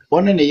fie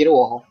wɔne ne yere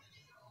wɔ hɔ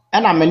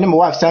ɛna me ne me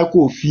wife sai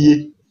kɔɔ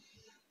fie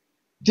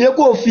die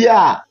kɔɔ fie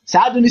a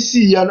saa de ne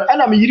si yɛ no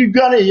ɛna me yiri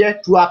dwane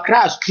yɛ to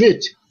Accra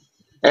straight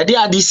ɛde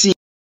ade si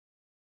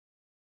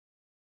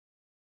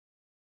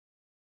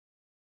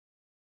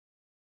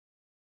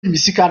mi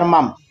sika no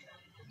mam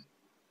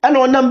ɛna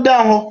onam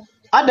dan ho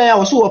adan a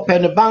wɔso wɔ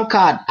pɛ ne bank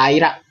card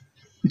ayira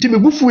nti me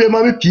bufuye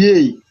ma me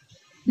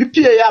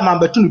pie ya ma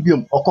betu no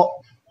biom ɔkɔ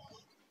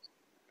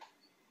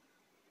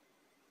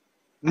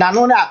na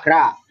no na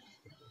Accra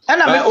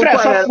ɛna me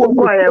fresh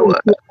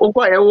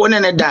ukɔ wo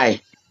ne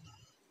die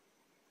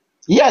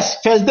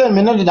yes first day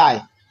me ne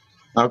die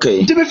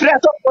okay nti me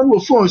fresh on wo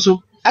phone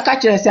so aka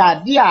kyerɛ sɛ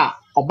ade a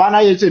ɔba na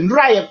yɛ sɛ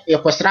ndura yɛ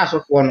kɔsra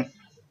asɔfo no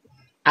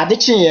ade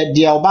kye yɛ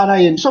de ɔba na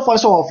yɛ sɔfo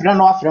so wɔ frɛ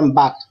no wa frɛ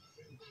back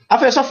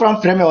afɛ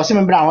sɔfo frɛ me wɔ se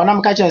me bra ho na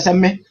me ka kyerɛ sɛ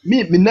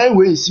me nan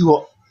we nsi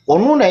hɔ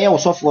ɔno na yɛ wɔ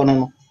sɔfo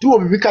no ti wo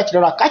bibi ka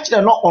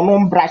kyerɛ no ɔno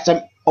mbra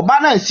sɛm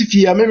ɔba na nsi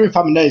fie me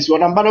fa me nan nsi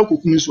ɔna mba na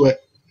kokunu so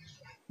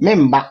me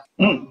mba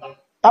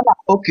aba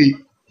okay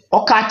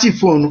ɔka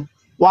phone no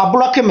wa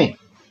block me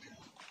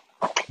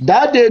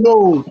that day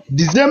no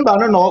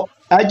December no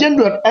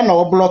January na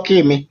o block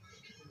me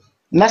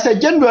na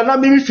sɛ January na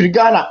me firi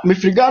Ghana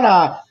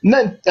na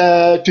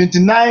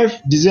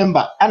 29th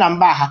December ana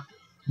mba ha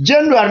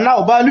January na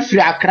oba no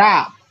firi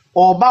Accra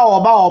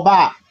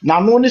oba na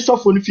no ni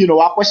sofo no fie no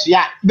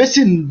wakɔhia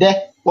besi nde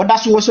woda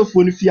so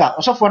sofo no fie a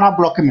sofo na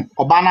block me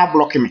oba na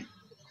block me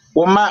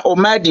o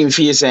ma di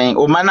fie sɛn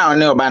o ma na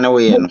one oba na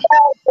we no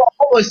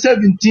over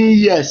 17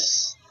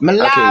 years my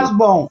last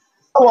born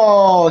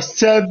was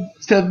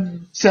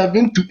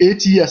 7 to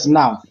 8 years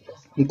now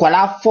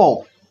nkwala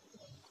 4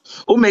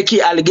 o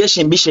make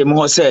allegation bi hye mu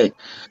ho sɛ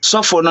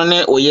sofo no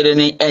ne oyere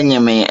ne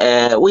enyeme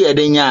wo ye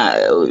de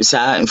nya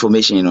sa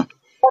information no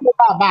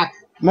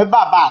me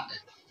back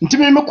nti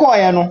me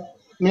kɔɔ no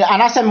me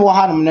anasɛ me wɔ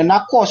ha no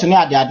na course ne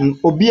ade no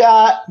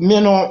obia me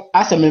no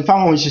asɛ me fa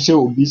ho hyehyɛ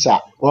obi sa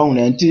wɔn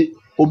na nti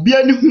obi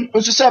ani hu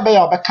nso sɛ bɛyɛ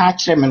ɔbɛka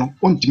akyerɛ me no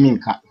ontumi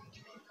nka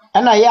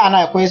ɛna yɛ ana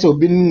ɛkɔyɛ sɛ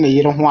obi ne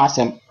yere ho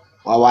asɛm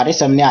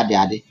ɔwaresɛm ne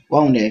ade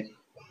wɔn ne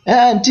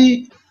nti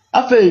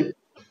afei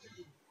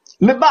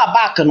me ba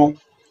back no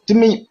nti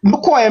me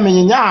kɔɔ me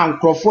nya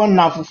nkurɔfoɔ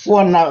na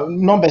fofoɔ na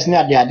numbers ne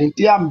ade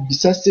nti am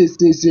bisa se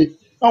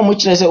na ɔmo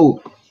kyerɛ sɛ o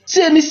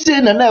se ni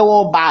se na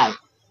ɛwɔ bae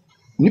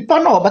nipa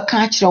na ɔbɛka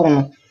akyerɛ wo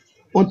no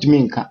ontumi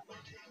nka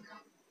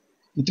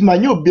nti ma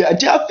nyɛ obi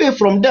nti afei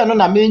from there no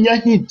na menya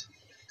hint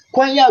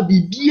kwan ya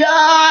bibia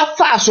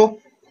fa so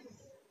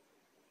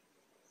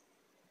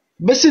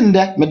besin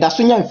dɛ meda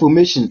so nya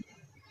information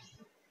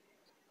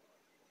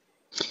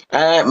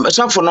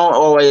sɔfo no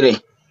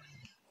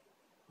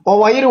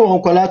ɔwɔyere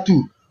wɔn kwala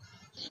tu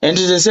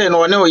nti sɛ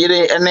no ne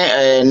ɔyere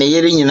ne ne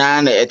yere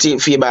nyinaa na ɛte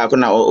fie baako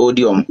na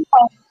ɔdi ɔm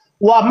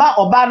wɔma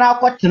ɔbaa na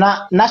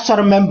akɔtena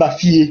national member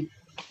fie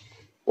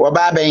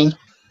ɔbaa bɛn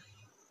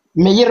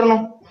me yere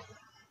no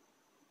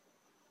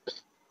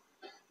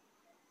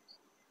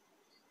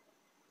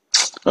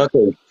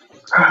okay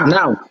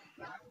now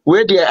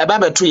we dey aba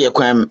beto ye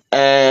kwam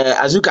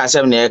azuka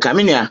asem na ka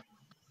menua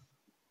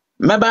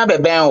meba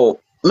bɛbɛn o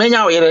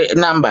menya wo yere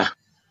number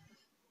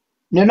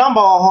ne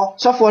number wɔ hɔ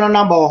sɔfo no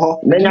number wɔ hɔ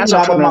menya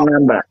sɔfo no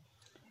number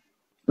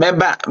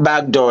meba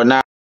back door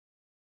na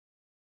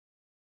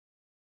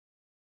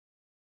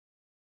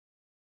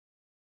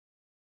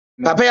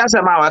papa ya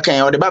sama wa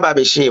kan o de baba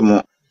be hye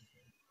mu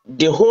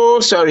the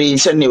whole story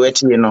send ne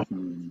wetie no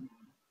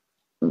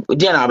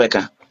dia na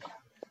beka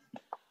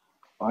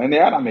ene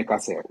ya na meka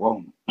se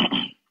wo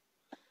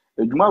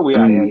edwuma we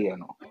ayeye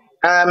no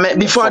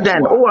before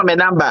then who my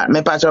number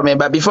me patch me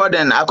but before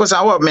then akosa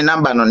who my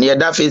number no near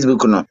that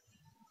Facebook no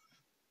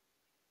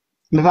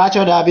me patch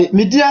da bi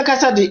me dia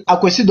kasa di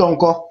akwasi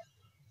donko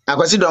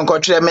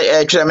twerɛ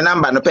me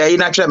number no pɛ yi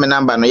na twerɛ me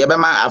number no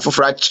yɛbɛma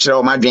afoforo kyerɛ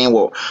o madwen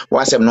wo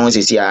wasɛm no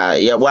sisi a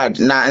yɛ wad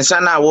na nsa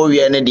na wo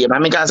wie ne de ma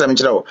me ka asɛm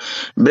kyerɛ o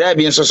bra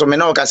bi nso so me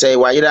na wo ka sɛ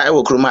wa yira e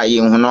wo krom a yi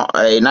hu no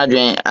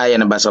nadwen ayɛ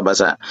ne basa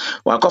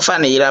wakɔfa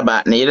ne yira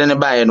ba ne yire ne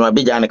ba yɛ no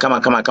abegya ne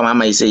kama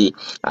ma yi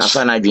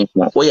afa nadwen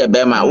wo yɛ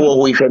bɛma wo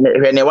ho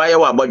hwɛ ne wayɛ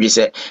wo abɔdwe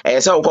sɛ ɛyɛ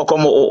sɛ wo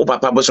kɔkɔm wo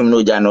papa bosom no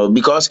ogya no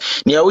because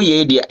ne wo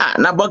yɛ die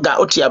na boga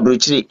oti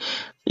abrochiri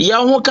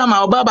ya ho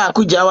kama obaba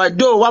akujawa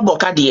do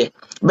waboka de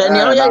ben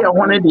ya ya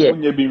ho ne de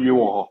onye bi wi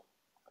wo ho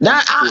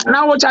na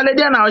wo chale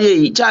de na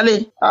oye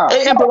chale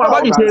empo wa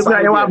body say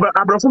kura ya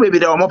abrofo bebi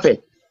de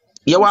omope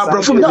ya wa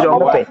abrofo bebi de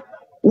omope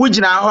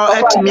wugina ho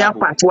atimi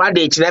apato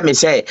ade kire me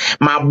say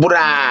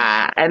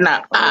mabura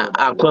na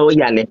akwa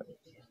yale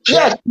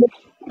yes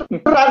na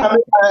me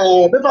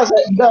because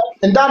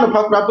nda no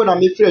pakura na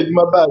me frɛ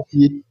adwuma ba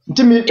fie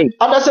ntimi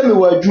adase me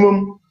wa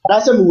adwuma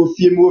adase me wo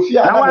fie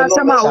na wa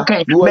sama wo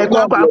kan me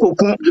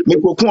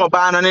koku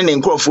oba no ne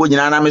nkrofo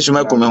nyina na me so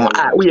makome ho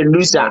wo ye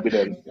loser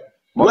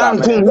wa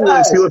nkun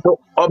hu fie to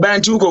oba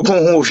nti koku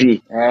hu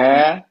fie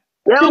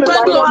ya ko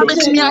bi o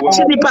abetimi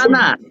achi nipa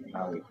na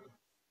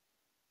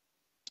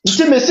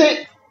ntimi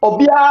se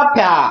obia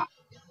pa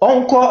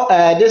onko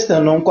this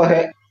no onko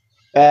he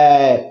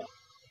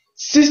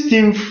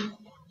 16th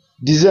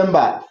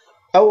December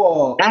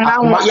ewo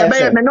ya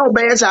be me no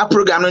be yes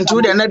program no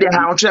nti de na de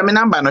ha wo me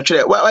number no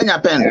twere wanya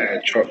pen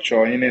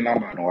cho yin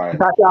number no wa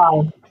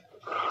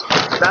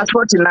that's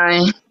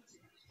 49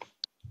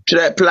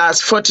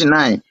 plus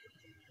 49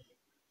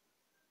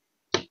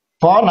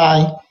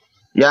 49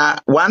 yeah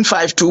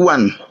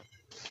 1521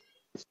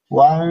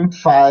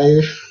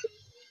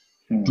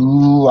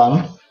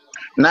 1521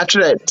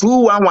 natural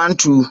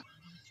 2112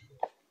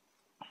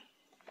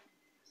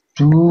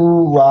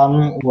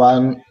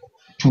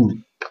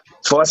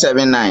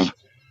 479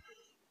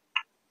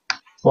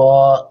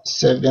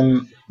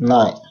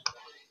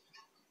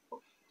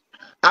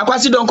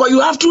 Akwasi Donko,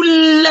 you have to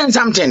learn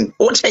something.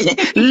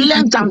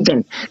 Learn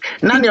something.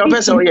 Now the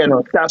person here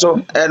no. So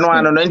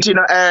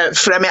no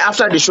frame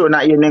after the show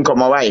na you name come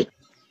why.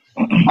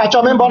 I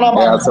told me bona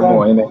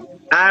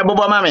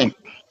Bobo mami.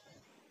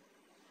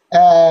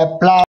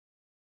 Plus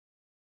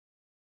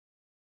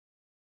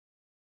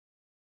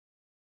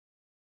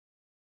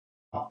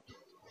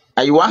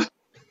Aywa?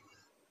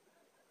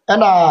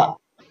 And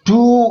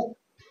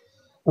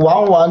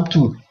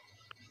 2112.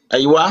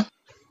 Aywa?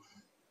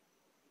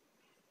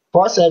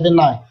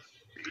 479.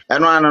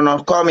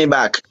 No. Call me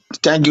back.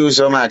 Thank you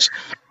so much.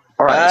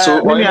 All right.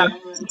 So me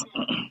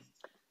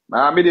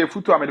dey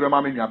futu am dey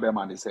ma me nwa be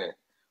ma dey say.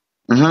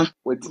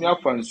 Wetini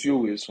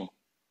afansuo we so.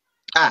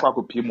 Kwa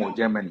ko pimo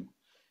Germany.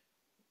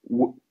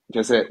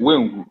 Just say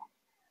wengu.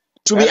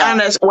 To be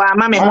honest, wa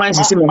mama ho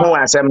ansisi me ho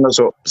asem no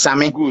so.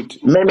 Sami.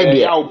 Me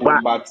dey.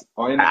 But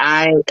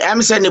I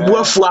am saying the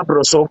buafu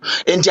abro so.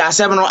 Enti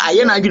asem no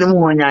aye na adwene mu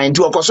ho nya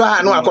enti okoso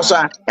ha no akoso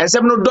ha.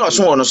 Ensem no do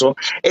so no so.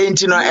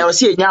 Enti no e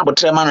wose enya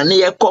abotrema no ne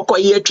ye kokko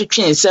ye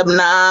twetwe ensem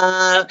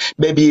na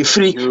baby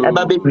free e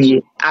ba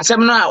bewie.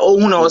 Asem no a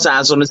ohun na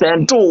wosan so no se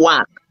ento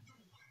wa.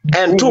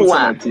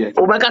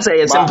 Obaka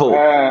say simple.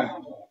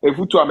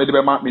 Efutu amede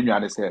be ma me nwa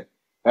dey say.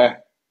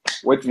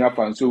 What you have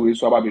so we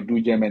so about do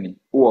Germany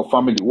or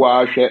family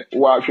wa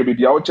hwe be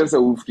dia o chese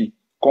wo free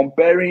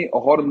comparing a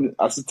horn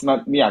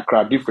assistant near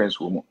crowd difference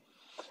woman.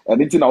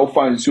 And it's in our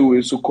fans you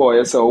is to call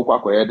yourself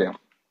Quaco Eden.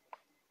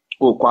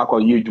 Oh, Quaco,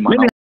 you do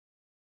man.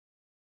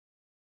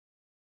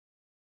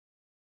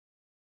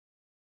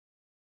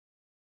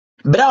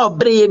 Bra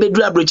obre be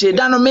dura broche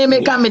da no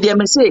me ka me de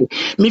me say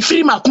me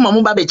free makoma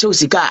mu ba be che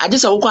sika age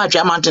se wo kwa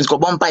atwa mountains ko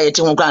bompa ye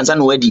te ho kwa ansa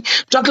no wadi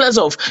chocolates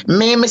of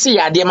me say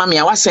ya de ma me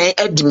wasen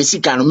edi me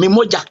sika no me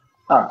moja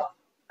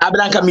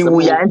abranka me wu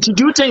ya and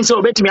do you think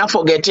so bet me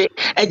forget it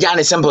eja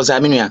ne simple sa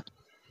me nua.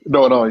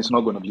 No, it's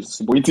not going to be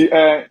simple. It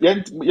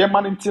yeah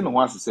man no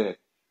once say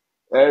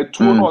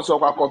two no so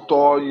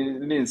kwakoto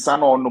ni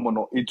insano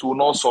no it will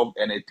not solve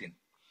anything.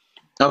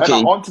 Okay.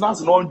 And on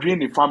tenants non drain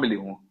the family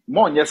ho.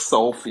 More yes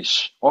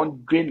selfish.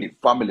 On drain the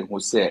family who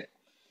say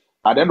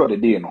at the end of the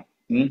day no.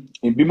 In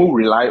people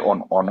rely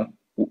on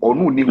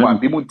ni one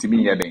people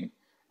timi ye den.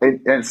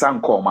 And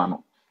san call man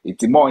no.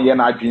 It more ye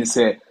na dream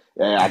say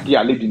ade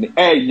a lady ni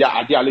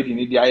ade a lady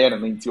ni dia ye no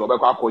nti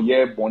obekwa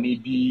akoye boni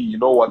bi you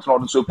know what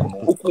not so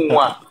kunu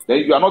ukunwa then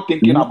you are not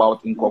thinking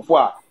about inkofo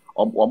a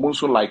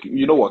almost like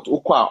you know what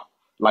ukwa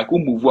like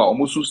move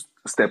almost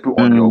step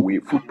on your way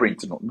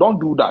footprint no don't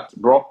do that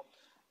bro.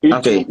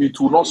 It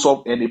will not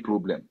solve any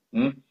problem.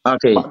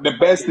 Okay. But the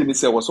best thing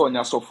is was on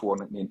your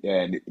software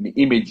the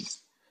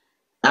images.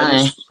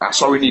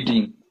 Sorry,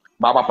 anything.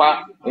 But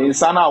papa,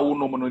 insana will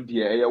no mono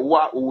dear.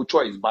 What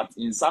choice? But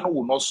insana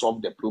will not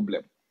solve the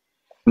problem.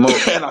 And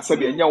I said,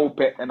 "Enya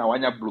upe and I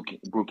want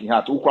broken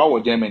heart. Ukwa or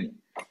Germany.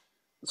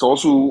 So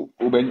also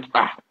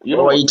you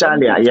know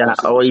Italia, yeah,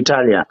 or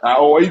Italia.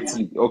 Or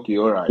Italy. Okay,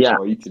 all right. Yeah.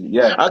 Or Italy,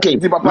 yeah. Okay.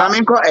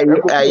 Mami ko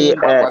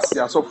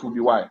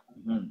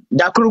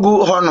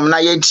Dakrugu honum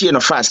na yentie no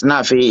fast na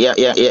afi ye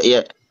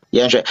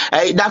hwe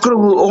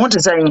Dakrugu o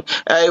hote say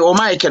o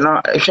mic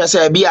no hwe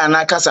say bia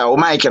na kasa o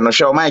mic no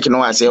hwe o mic no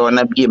wase o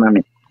na bia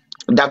mame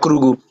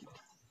Dakrugu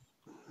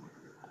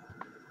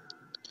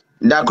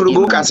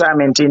kasa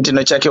mentinti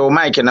no check o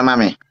mic na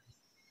mame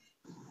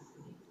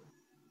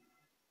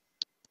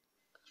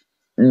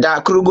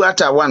Dakrugu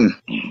ata one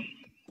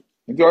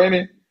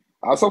join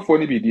as of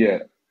funny be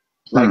there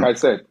like I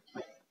said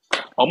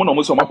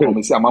almost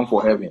promise a man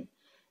for heaven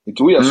it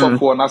we are so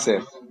for na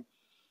say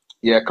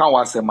yeah can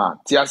was a man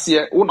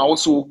tiase una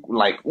also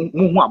like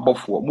muhu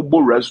abofo mu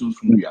bo rasun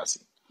sunu yase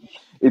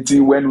it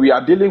when we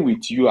are dealing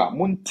with you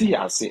munti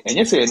yase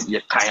enye say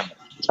ye time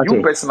you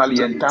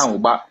personally in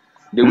time but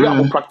the way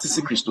I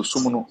practice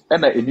Christosum no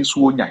na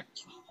enisu onyan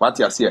what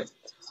yase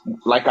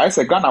like I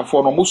said Ghana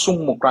for no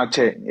musum mo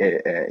kranche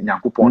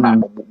nyankopon na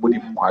bodi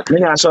mu adu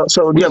me so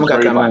duam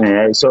kakra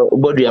mame so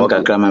boduam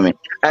kakra mame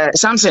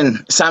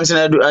Samson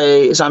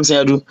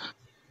adu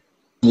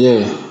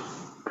yeah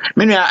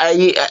Minua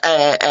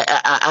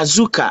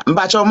Azuka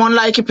mbacho mon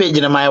like page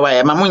na my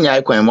way ma munya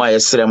ikwan mo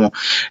ayesremo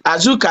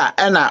Azuka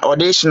na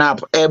audition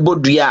up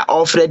bodua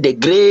offer the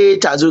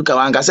great Azuka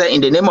wanga say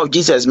in the name of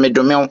Jesus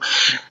medome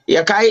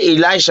yakai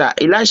Elisha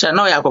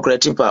na yakokora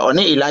tipa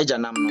oni Elijah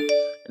nam no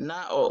na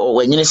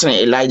wanyine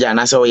sene Elijah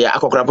na say o ya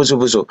akokora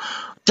puso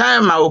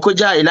time ma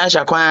okoja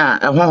Elisha kwa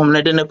honhom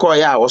ne de ne call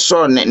ya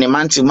oso ne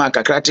manti ma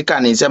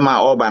kakratika ne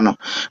nsema oba no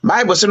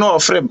Bible say no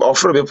ofre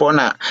be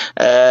pona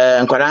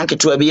nkwara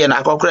nketua bi na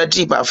akokora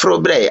tipa afro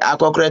bre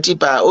akokora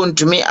tipa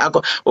ontumi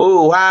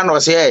wa no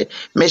say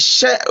me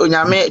hye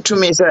onyame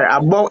tumi say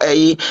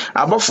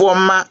abofo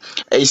ma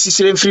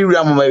sisire mfiri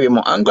wura mo mawe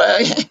mo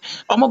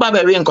omo ba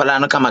ba we nkola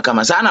no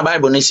kama sa na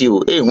Bible ne si o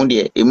hu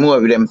de emu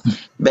awirem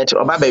but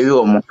oba ba we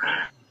omo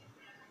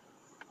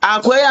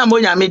akoya mo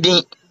nyame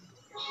din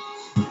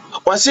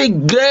wasi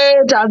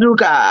great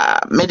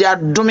Azuka media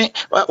dumi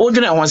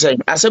odwene ho say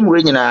asem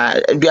we nyina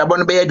duabo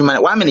no be aduma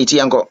 1 minute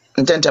yanko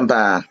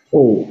ntentempa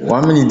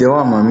 1 minute de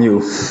wa mami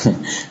o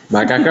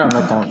ba kakra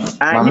no ton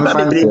mami ba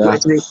be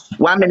break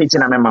 1 minute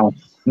na mema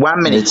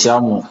 1 minute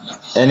chiamo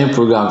any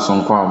program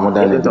son kwa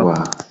model do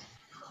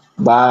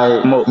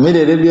by me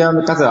de bia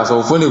me kasa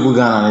so phone gu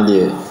Ghana ne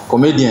de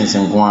comedians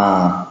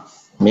nko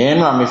me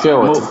no am fe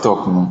o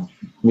TikTok no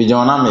me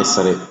jona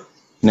mesere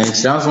na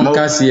nchiranso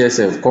nka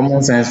CSF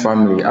common sense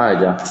family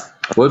aja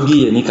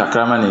wabi ye ni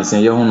kakrama na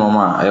nsen ye hu no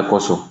ma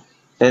ekoso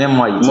ene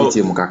mo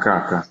ayitete mu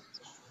kakraka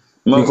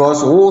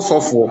because wo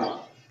sofo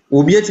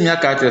obi etimi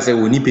aka tell say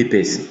woni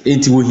papers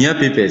enti wo hia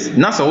papers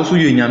na so so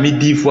ye nyame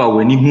difo a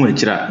wani hu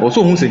akira wo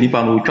so hu se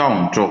nipa no otwa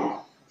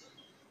ontro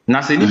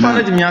na se nipa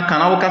na timi aka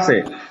na wo ka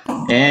se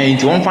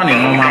enti won fa ne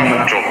no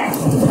ma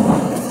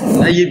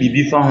na ye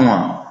bibi fa ho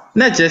a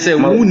na che say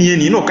wo ni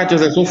eni no ka che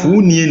say so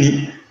fu ni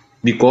eni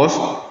because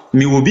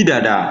mi will be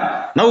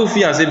dada na wo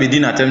fi ase be di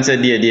na tem se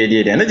de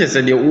na je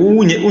se de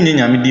unye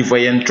nyame di fo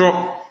ye ntro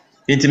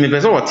enti me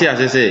pese wo ti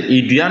ase se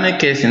edua ne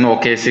case na o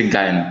case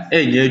guy no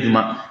nya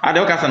adwuma ade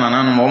o kasa na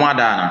nanu mo ma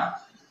da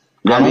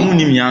na mo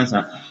ni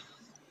miansa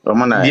o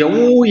mo na de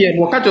wo ye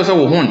wo ka cho se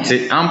wo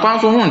honte ampa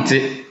so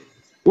honte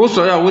wo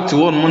so ya wo ti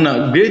wo no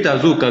na great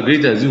azuka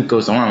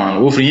so ma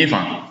wo fri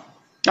yifa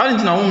ali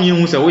ntina wo mi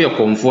hu se wo ye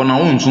komfo na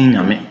wo nsum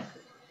nyame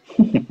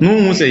no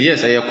hu se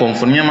yes ye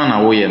komfo nyama na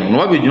wo ye no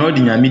wa be dwuna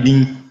di nyame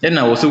din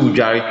na wo so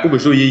wudware wo be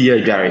so ye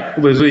adware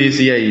wo be so ye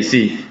si ye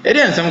si e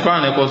dey nsem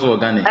kwa na ekoso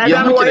organic ye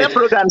ho kire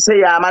program say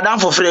ya madam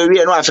for free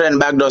we no a friend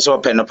back door so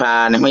open no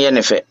pa ne ho ye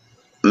ne fe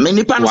me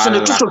nipa no so ne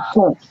tuso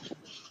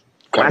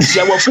ko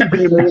asia wo fu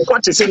bi mu ko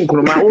te se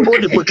nkruma wo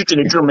de ko tutu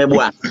ne turo mebu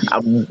a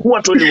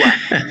wo to liwa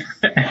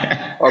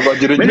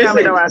ogojire me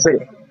na wa say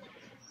okay.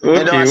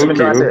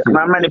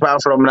 Mama ni power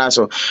from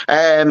Naso.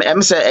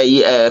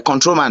 Say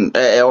control man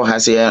or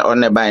has here on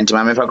the bind.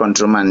 Mama for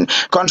control man.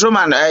 Control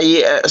man.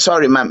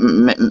 Sorry,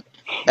 Mama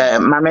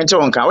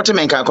Tonka. What to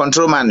make a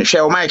control man?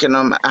 Share mic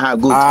and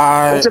good.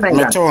 What to make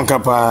a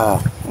Tonka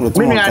pa?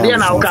 Mimi idea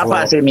na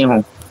ukapa say me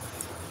home.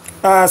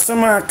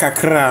 Sama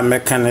kakra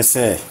mekane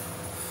say.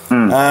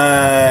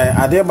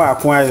 Ade ba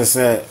kwa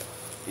say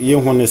ye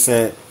hu ne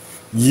say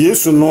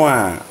Yesu no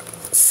a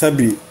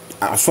sabi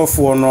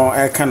asofo no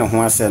e ka ne ho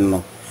asem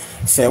no.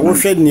 Se wo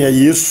hwed ne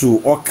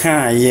Yesu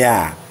okan ye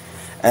a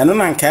eno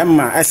na nka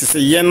ma asese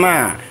ye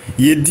na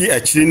ye di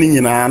akire ni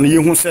nyina no ye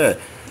hu se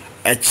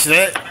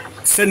akire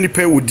se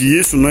nipa wodi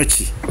Yesu no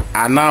achi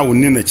ana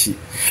woni na achi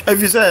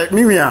afi se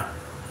miwia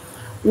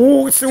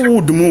wo se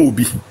wo dumo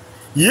obi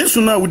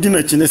Yesu na wodi na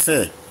achi ne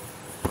se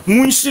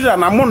munshira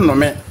na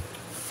monome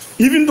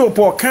even though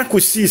Paul can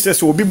see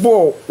says obi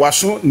bo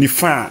waso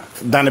nifa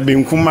dan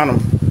benkuma no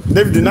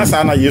David na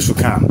sa na Yesu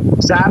kan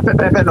sa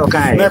pepe no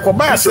kan na ko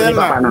ba se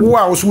na wo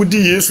a wo di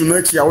Yesu na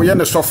achi a wo ye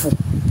ne sofo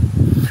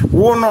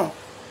wo no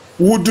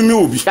wo dumi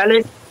obi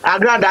kale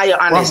agrada your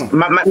honest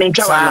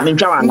mentwa wa no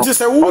nti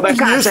se wo di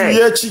Yesu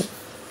ye achi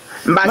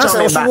mba cho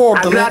meba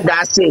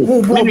agrada say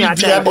me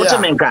ate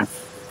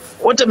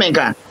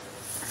otemenka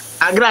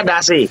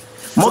agrada say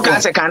mo ka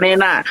se kan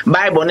na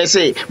Bible ne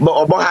say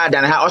obo ha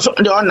dan ha oso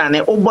de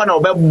onane obo na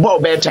obebo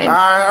obetwen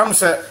am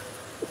say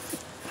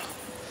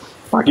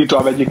Makito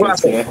abeji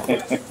kese.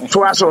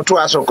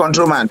 Tuaso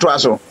control man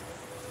tuaso.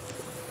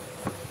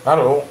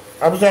 Hello.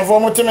 Abuja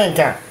for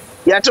motimenka.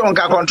 Ya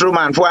tonka control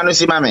man for anu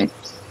si mame.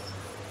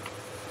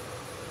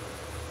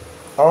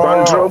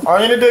 Control.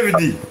 Oyini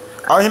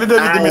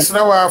David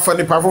misna wa for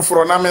the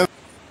pafoforo na me.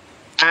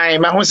 Ai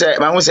mahu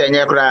se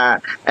nye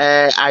kura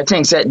I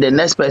think said the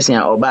next person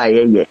oba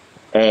ye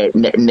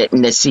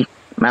nesi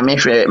mame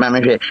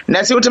hwe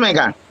nesi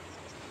utimenka.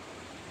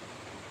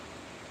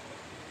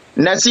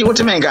 Nasi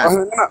utimenka.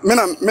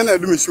 Mena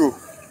do me show.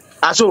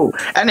 Aso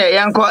ene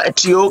yanko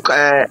tio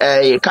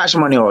cash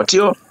money or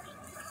tio.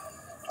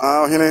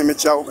 Hene me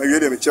chow,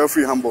 me chow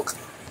free Hamburg.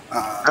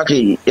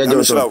 Okay, yeah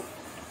Joso.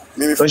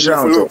 Me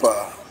follow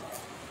pa.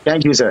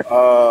 Thank you sir.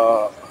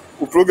 O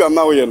program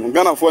now ye no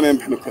Ghana for na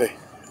mpino pre.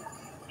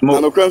 Na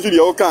no kran so de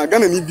o kan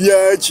Ghana ni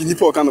bia chi ni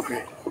po kan no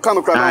pre. O kan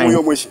no kran na wo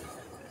yo moshi.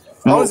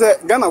 O say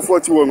Ghana for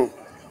ti wo no.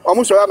 O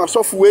mo so ya na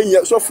sofu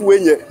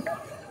enye.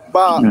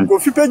 Ba go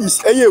fi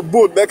pages eye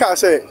bold be ka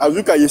say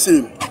azuka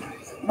yesi.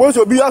 Both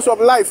of years of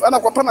life and a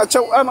kwapana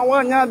chow and a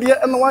 1 year dear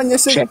and 1 year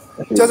say.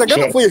 Just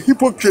again for a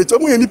hypocrite.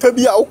 Omo ni pa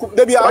bia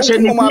there be a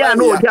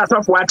no just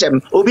of what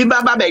obi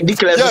baba be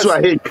declare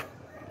so hey.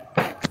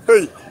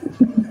 Hey.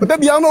 But there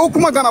be no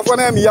okuma Ghana for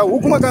na me ya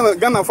okuma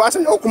Ghana for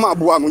say okuma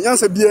aboa no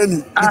nyansa bia ni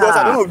because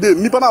at the end of the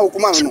day nipa na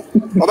okuma no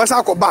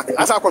obesa ko back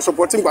asa ko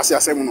supporting kwase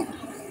asem no.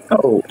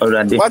 Oh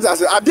already. What I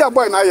say adia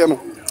boy na ye no.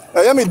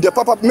 I me the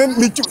papa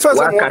me first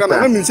time Ghana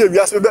na me say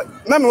wiase be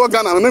na me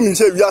Ghana na me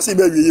say wiase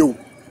be wie yo.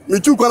 Me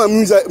too kwana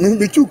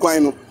me too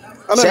kwan no.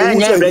 Ana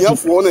me say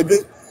hiafo na bi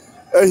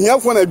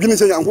hiafo na bi ni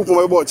say yankopon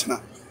be bo china.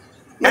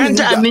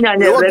 Enta amina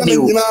nya ready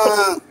o.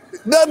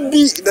 Da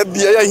bi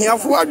ya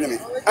hiafo adwene.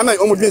 Ana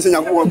omo bi say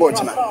yankopon be bo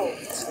china.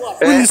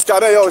 We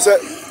skare ya o say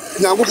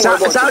yankopon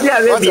be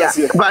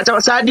bo.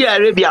 Saudi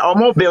Arabia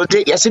omo build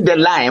yes the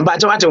line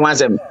but what one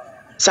them.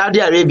 Saudi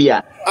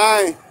Arabia.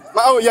 Aye.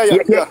 Oh yeah.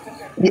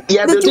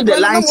 Yeah, built the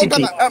line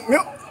city.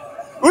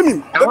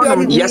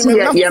 Yes,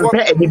 yeah,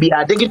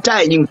 bibia digital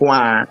in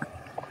kwa.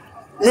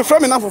 Me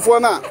from enough for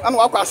na and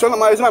wa kwa so na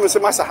ma say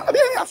masa. Ade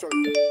ya so.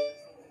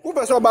 Who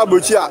person ba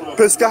bochi a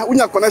pesca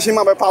unya connection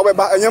ma be power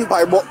ba enye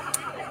mpaibo.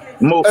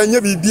 Mo.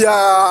 Enye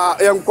bibia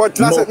enko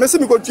trase. Me say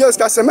me go ties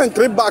ka cement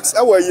 3 bags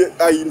e wa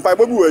yi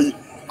mpaibo bi wa yi.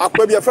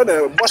 Akwa bi e fe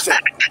na boshe.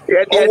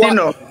 Yeah,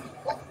 no.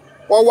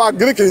 Wa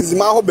Greek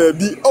nzima ho ba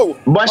bi. Oh.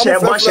 Boshe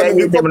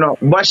yi dem no.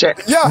 Boshe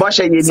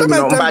yi dem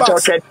no. Ba cho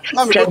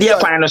twede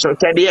kwan no so.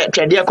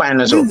 Twede kwan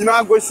no so. Ni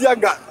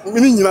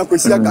nyina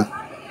gosi aga.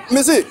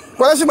 Me say,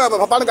 kwala ma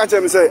papa no ka che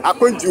me say,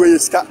 akwanti we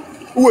sika.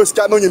 Wo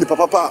sika no nyini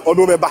papa pa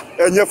odo be ba.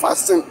 Enye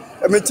fasting.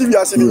 E me TV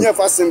ase ni nye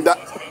fasting da.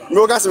 Me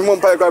o ga se mo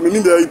mpa kwa me ni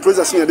the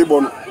process ni de bo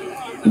no.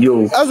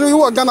 Yo. Aso you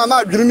want Ghana na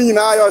adwiri ni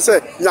nyina ayo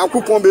say,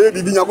 Nyankopon be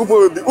bibi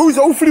Nyankopon be. Wo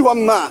so wo free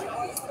one na.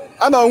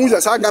 Ana hu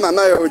say Ghana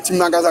na yo team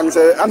na ga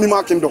say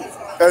animal kingdom.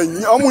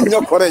 Omo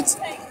nya correct.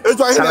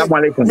 Assalamu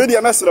alaikum. Media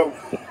mesra.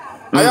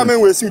 Aya men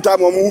we si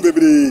time omo hu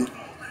bebre.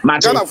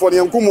 Ghana for the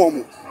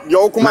nkumo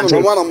yo kuma no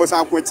one no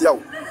san kwatia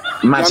wo.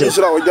 Match.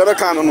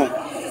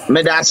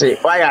 Medasi,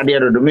 why are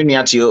there?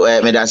 Dominion you,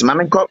 Medasi.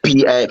 Mamma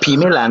copy P.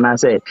 Miller and I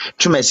said,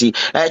 Chumasi,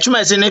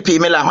 ne P.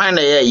 Miller, when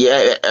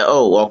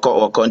or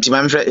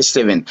continue,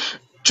 Steven.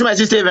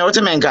 Chumasi, Steven, what's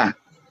a man?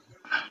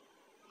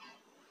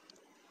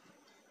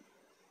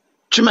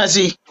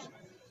 Chumasi.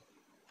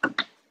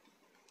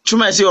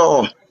 Chumasi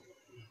oh.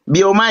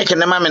 Bio mic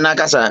na mama na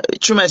kasa.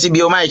 Chumasi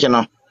bio mic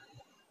no.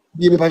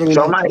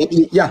 So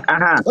mic. Yeah.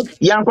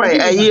 Yankwa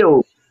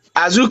ayo.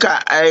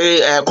 Azuka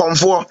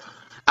komfo.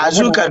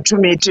 Azuka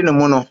tumiti no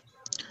mu no.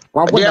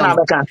 Dia na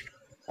baka.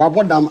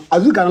 Kwabodam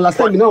Azuka last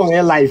time na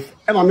on live.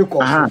 E ma me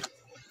call.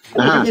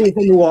 Ni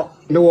say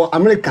you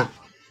America.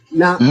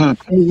 Na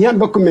me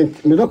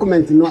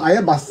document no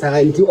aye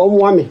basara nti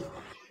omo ame.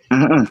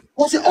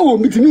 Wo say oh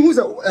mitimi hu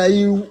say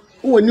you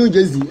New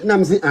Jersey na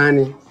me say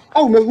ani.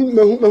 Oh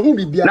mehu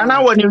bibia.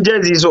 Na wo New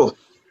Jersey so.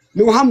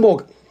 No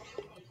Hamburg.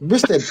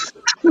 Bristol.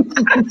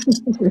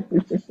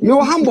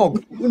 No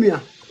Hamburg. Umia.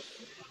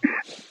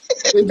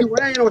 Nti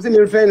when you know say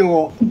me friend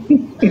no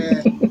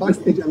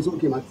backstage I'm so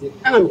okay mate.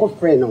 And I'm got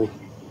friend now.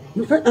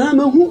 You friend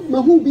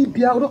mehu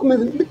bibia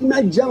document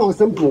na jam on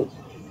simple.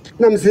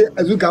 Na me say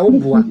Azuka wo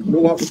boa.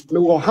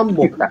 No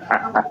Hamburg.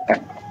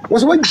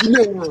 Was one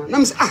Jimmy na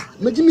me say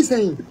me Jimmy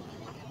saying.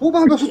 Wo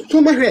ba so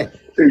to me hwe.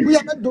 We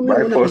are not doing na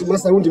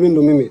masa won Jimmy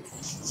do me.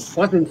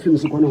 What in film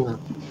so kono ha.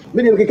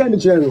 Me dem keka me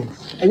chere no.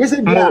 Enye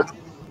say bia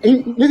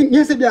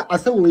you say bia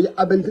asawo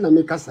abenti na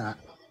me kasa.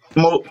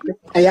 Mo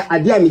Aya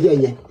ade a me de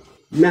enye.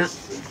 Na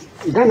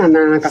Ghana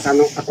na kasa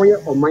no akoye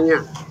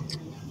omanya.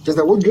 Just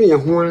wo dwen ye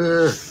ho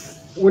a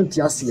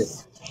wonti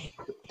ase.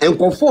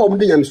 Enkofo om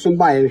de yam so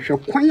ba ye hwe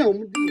kwan a om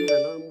de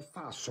na mo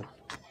fa so.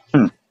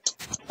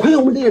 Kwan a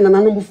om de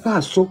na mo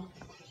fa so.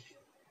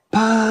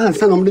 Pa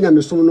san om de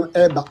yam so no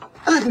eba.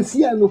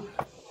 Si ya no.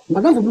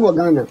 Madam for be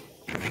Ghana.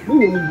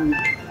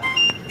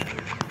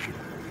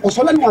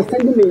 Osola no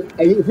send me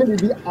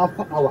a half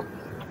hour.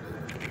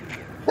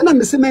 And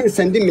I'm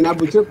sending me na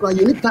buche kwa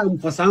you need time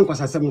for some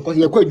kwasa sem because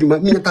you kwa adwuma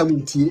me time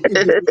ntie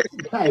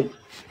time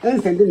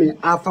and sending me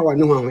half hour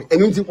no ho and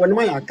nti won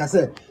ma ya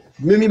kase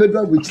me bedu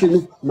abuchi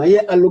no my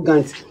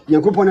arrogant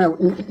yankopon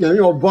na me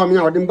obo me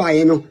na odin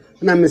baaye no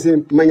na me say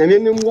manyame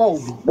me mwo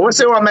wo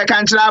say wo me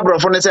kan kira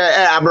abrofo no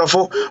say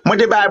abrofo mo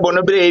de bible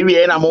no bre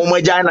ewie na mo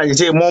gya na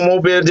say mo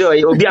be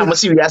de obi a mo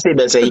si wi ase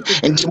be say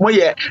nti mo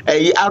ye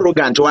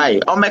arrogant why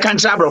o me kan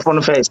kira abrofo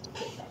no first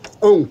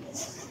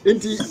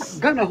Inti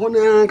Ghana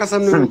hona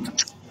kasano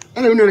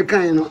ene no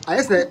kan no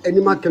ayese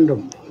animal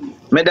kingdom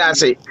me da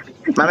say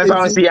ma me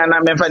fa si ya na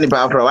me fa ni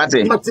pa afro what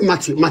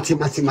mati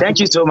thank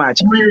you so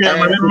much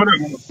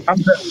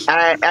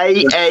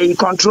I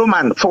control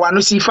man for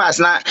one see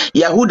fast na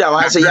Yahuda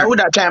wa say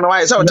Yahuda time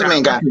why say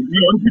otemenga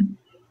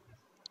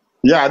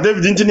yeah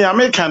David intini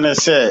America na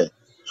say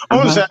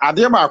on say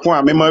ade ba ko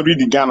a me ma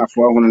read Ghana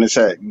for hono ne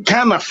say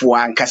Ghana for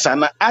ankasa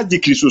na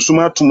agikri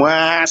sosuma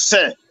tuma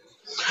say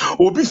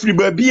obi firi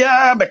ba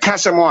bia be ka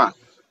asem a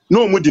na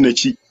omu di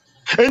nachi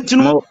enti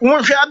no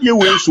won hwe ade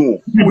we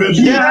nso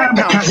bia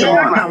ka asem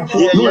a na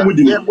omu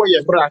di ye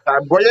boye brata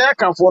boye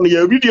ka fo no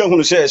ya video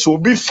hunu say so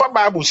obi fa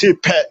bible say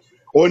pe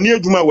oni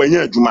adwuma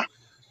wanya adwuma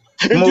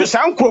enti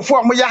san krofo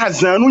a mo ya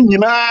hazan no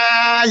nyina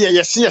ye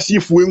yese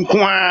fuwe nko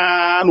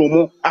a na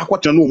omu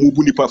akwata na omu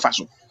bu nipa fa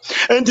so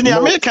enti ni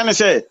America ne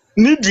say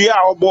ni dua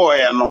a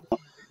oboye no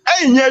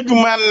anya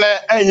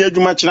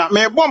adwuma kina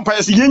me bompa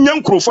ye yenya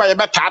nkrofo a ye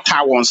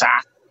betata won sa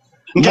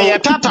nka ye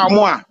tata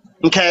mo a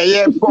nka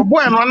ye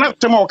boy no na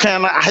temo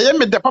kan na aye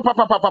me de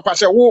papa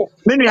se wo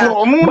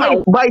omo na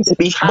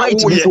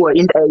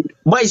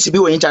bites bi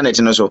wo internet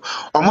no so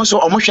omo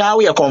hwa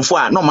wo ye konfo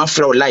a no ma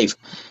frɛ live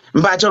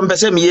mba cho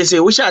mpese me yese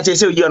wo sha se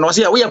yi no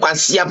se wo ye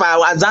kwasia pa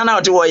azana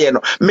o te wo ye no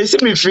me si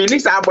me feel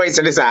this boys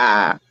this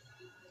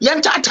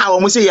ye tata wo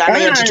mo se ya na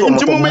ye tete wo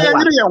mo mo ya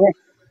nyire ye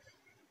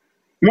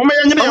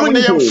ho ne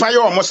ye fa ye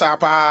o mo sa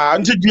pa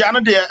nti dua no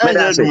de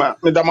anya adwuma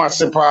me da mo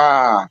ase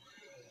pa.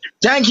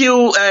 Thank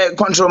you,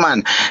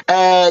 controlman.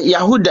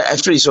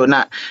 Yahuda free so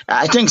na.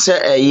 I think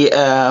say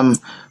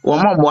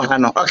one more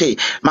hano. Okay,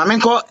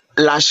 mamenko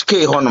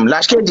lashke honum.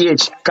 Lashke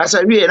DH.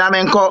 Kasawi na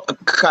menko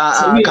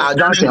ka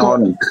Johnson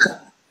honum.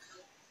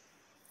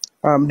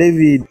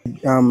 David,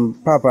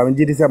 Papa, I'm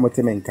Jidisa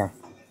Motemenka.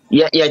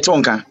 Yeah,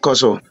 tonka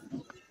koso.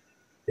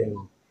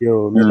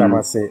 Yo, me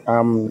damase.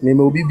 Me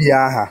obi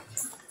biaha.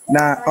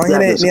 Na onye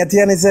ne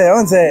atia ne say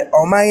on say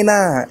oman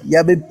na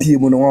ya be pie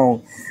mu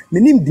no.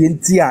 Menim de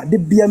ntia de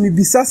bia me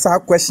bisa sa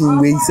question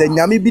we say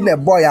nyame bi na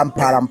boy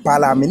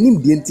ampala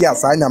menim de ntia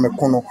sa nyame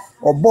kono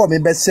obo me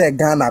be share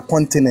Ghana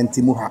continent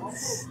mu ha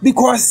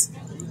because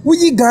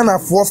we Ghana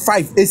for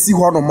 5 esi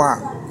ho no ma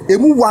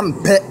emu 1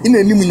 pe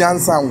ina nim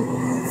nyansa wo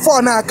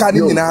 4 na aka ni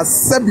nyina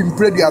 7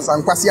 previous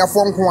ankwase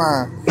afo nko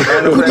a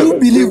could you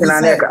believe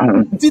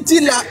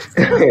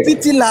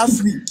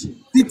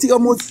Titi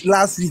almost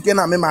last week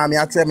na me ma me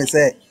atre me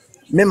say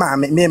me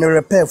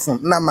repair phone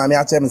na ma me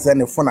ache me say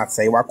ne phone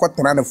asai wa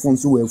kwotena ne phone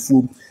so wa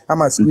fu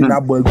ama screen na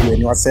bo agu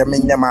ani o say me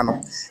nyama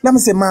no na me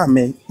say ma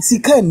me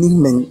sika ni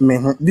me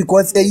ho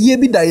because a year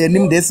bi da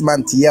yanim this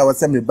month here o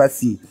say me ba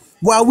fi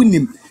wa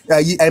winim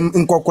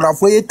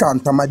nkokorafo ye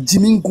tantama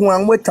jimi nko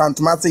an we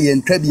tantama say ye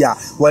ntwa bia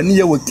wa ni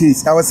ye wo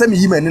case I was say me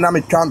yima ni na me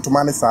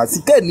tantama ne sa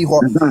sika ni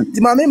ho ti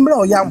ma me mbra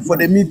o yam for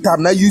the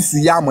meantime na use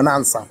yam na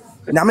ansa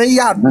na me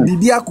ya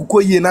bibia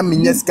kokko ye na me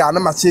nya sika na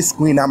ma che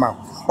screen na ma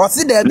o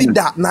si da bi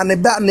da na ne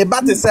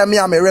ba te say me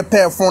am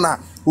repair phone na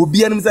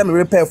obi anim say me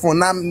repair phone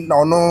na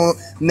no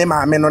ne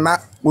maame no na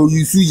o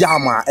yusu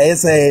yama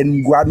say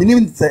ngua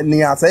minim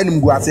ne asa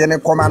nim ngua se ne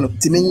koma no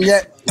timi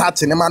nye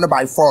touch ne ma no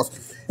by force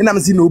ina me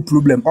see no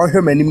problem on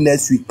him anim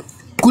next week.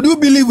 Could you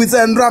believe with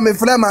Andra me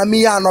friend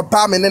mami ya no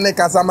pa me ne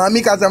kasa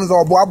mami kasa me so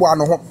oboabo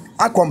no ho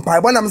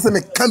akompai bona me say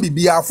me kan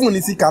bibia phone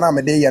ni sika na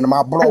me dey ye no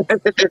ma block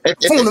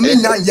phone no me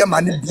nya ye ma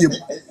ne biem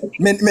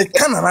me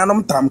kan na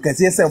no tam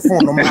kase say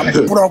phone no ma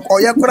block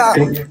oye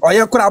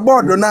kura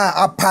board na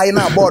apai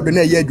na board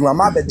na ye adwuma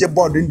ma be je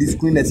board in the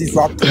screen na see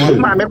so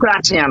ma me kura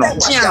tia no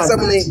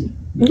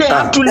they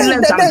have to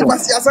learn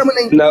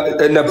something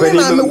na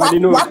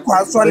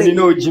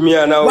penino Jimmy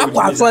na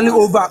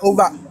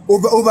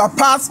over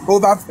past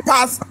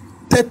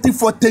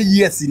 30-40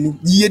 years in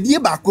ye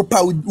back up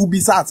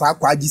ubisa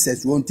akwa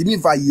Jesus won timi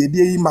fa ye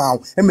bi ma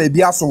e ma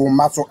bi aso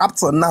ma so up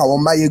to now o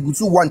ma ye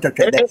gutu one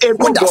twetwe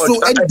so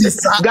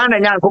Ghana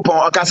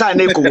nyankopon okasa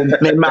na eko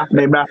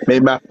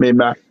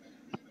meba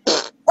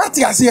what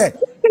you say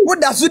what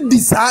does it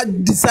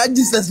decide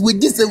Jesus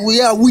with this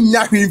we are we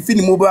nya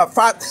hwefini mo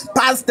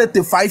past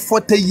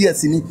 35-40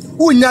 years in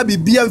we nya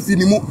bibia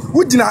mfini mu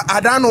ugina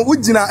adano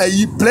ugina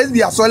ayi place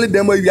be solid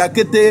dem we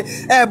akete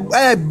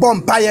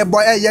bomb paye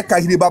boy ye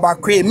kahiri baba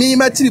kwe mi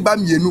ma chiri ba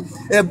mienu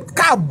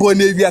ka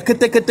bona we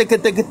akete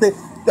kete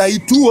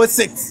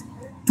 2006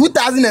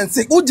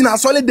 ugina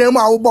solid dem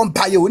a wo bomb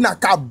paye we na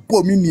ka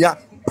bom nia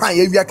pan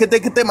ye we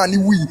akete mani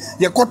wi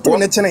ye koto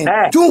ne chene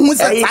tu hu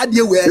se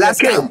sadie we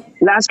last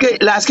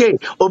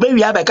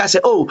obewi abeka say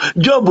oh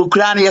Job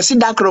kura no yesi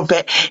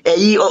dakrope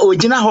eyi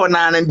ogina ho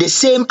na the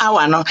same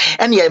hour no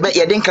ene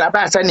ye den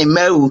kraba asa ne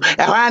mawu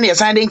ehwa na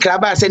yesan den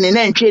kraba asa ne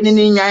na ntwe ne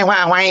nyan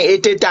hwan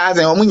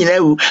 80,000 omu nyina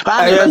wu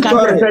hwa na be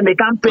kan say the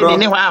company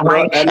ne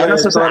hwan eno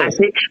so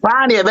ase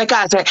hwa na ye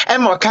beka say e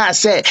mo kan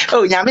say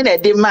oh nyame na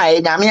de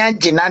mai nyame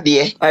agina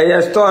de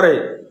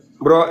story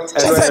bro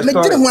me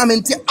did who am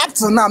up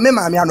to now me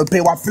mama no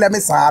pay wa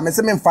flame sa me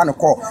say me mfa no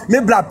call me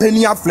bra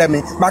penny a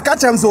flame ma ka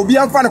chem so obi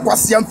amfa no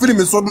kwase am firi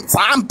me so sa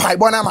ampai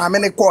bona mama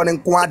ne call ne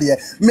nko ade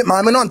me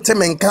mama no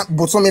ntem nka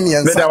boso me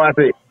miensa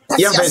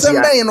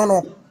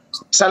no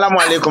Salamu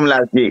alaikum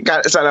lati.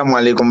 Salamu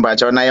alaikum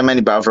bacho na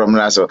yemani pa from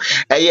Raso.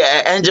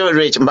 Angel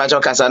Rich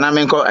bacho kasa na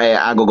menko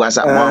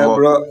agogwasa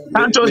mwango.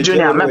 Santos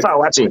Junior mefa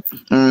wachi.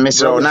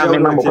 Mr. na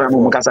mema mukura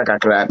mukasa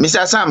kakra.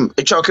 Mr. Sam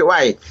choke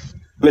why?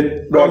 Me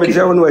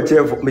chawo no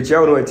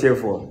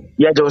tiefo.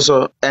 Yeah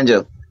also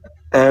Angel.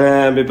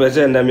 Me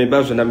pese na me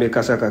baso na me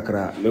kasa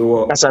kakra. Me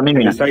wo kasa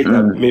mimi.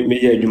 Me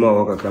ye adwuma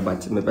wo kakra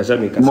but me pese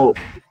me kasa. Mo.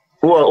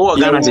 Wo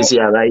Ghana sisi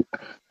right?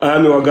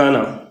 Me wo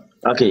Ghana.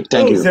 Okay,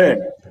 thank you.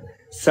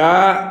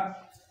 Sa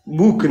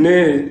book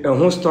ne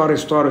story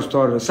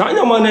sa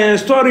nyama ne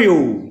story o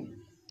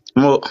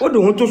mo o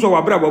do ho to so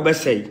wa bra bo be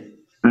sei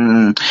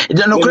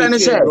je no kura ne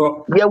se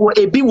ye wo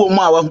ebi wo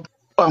mu a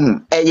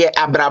eye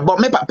abrabo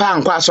me papa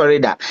anko asori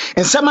da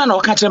nsema na o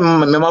ka kire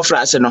me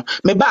mafra ase no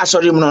me ba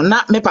asori mu no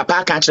na me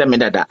papa ka kire me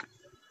dada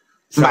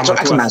ba to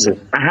ka na se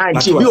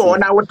ji bi o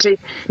na wote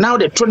na wo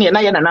de to ne na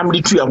ye na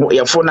namri tu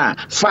ye fo na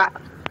fa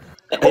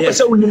o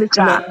pese wo nyini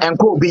cha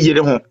enko obi yire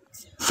ho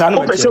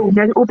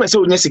o pese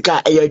unye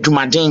sika eya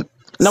adwumaden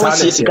na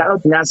wasi sika no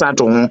nya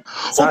santo ho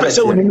o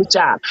pese unye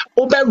cha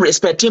o be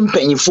respect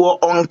mpanyifo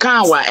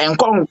onka wa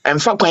enkon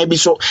emfa kwan bi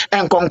so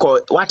enkonko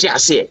wate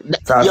ase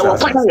ye wo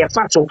kwan ye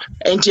fa so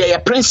enti ye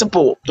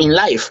principle in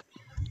life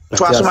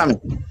to asoma me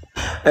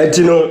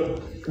etino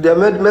the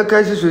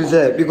make so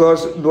say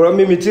because bro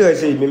me tell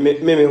say me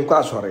nko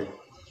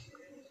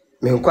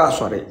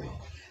asore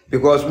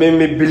because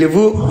me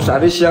believe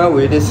tradition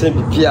we dey say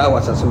bibia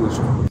wasase we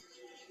so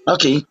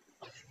okay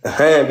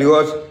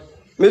because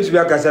me to be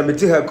akasa me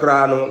ti ha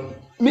kra no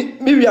me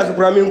wi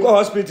asokra me nko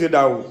hospital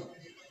da o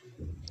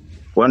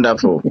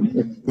wonderful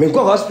me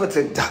nko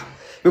hospital da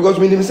because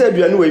me nim say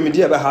aduane we me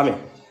dia be ha me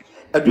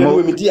aduane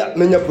we me dia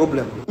menya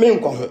problem me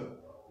nko ho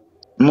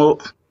mo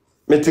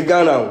me ti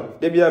Ghana o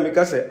de bia me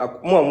ka say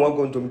mo amwa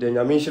kontom de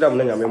nya me nhira mo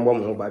na nya me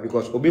mbom ho ba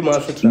because obi ma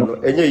so tra no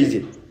enye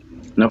easy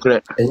no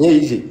correct enye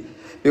easy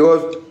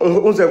because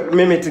on say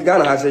me ti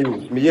Ghana ha say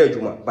you me ye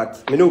adwuma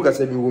but me no ka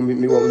say me wo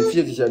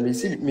fie ti me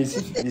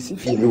si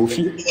fie me wo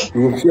fie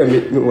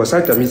me wo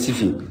sata me si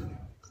fie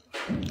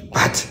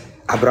but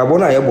abrabo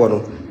na ye bo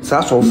no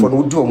sa so fo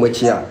no di o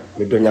machi a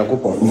me do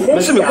nyankopon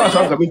me se me kwa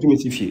so ka me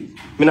si fie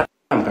me na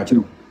am ka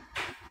kire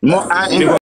mo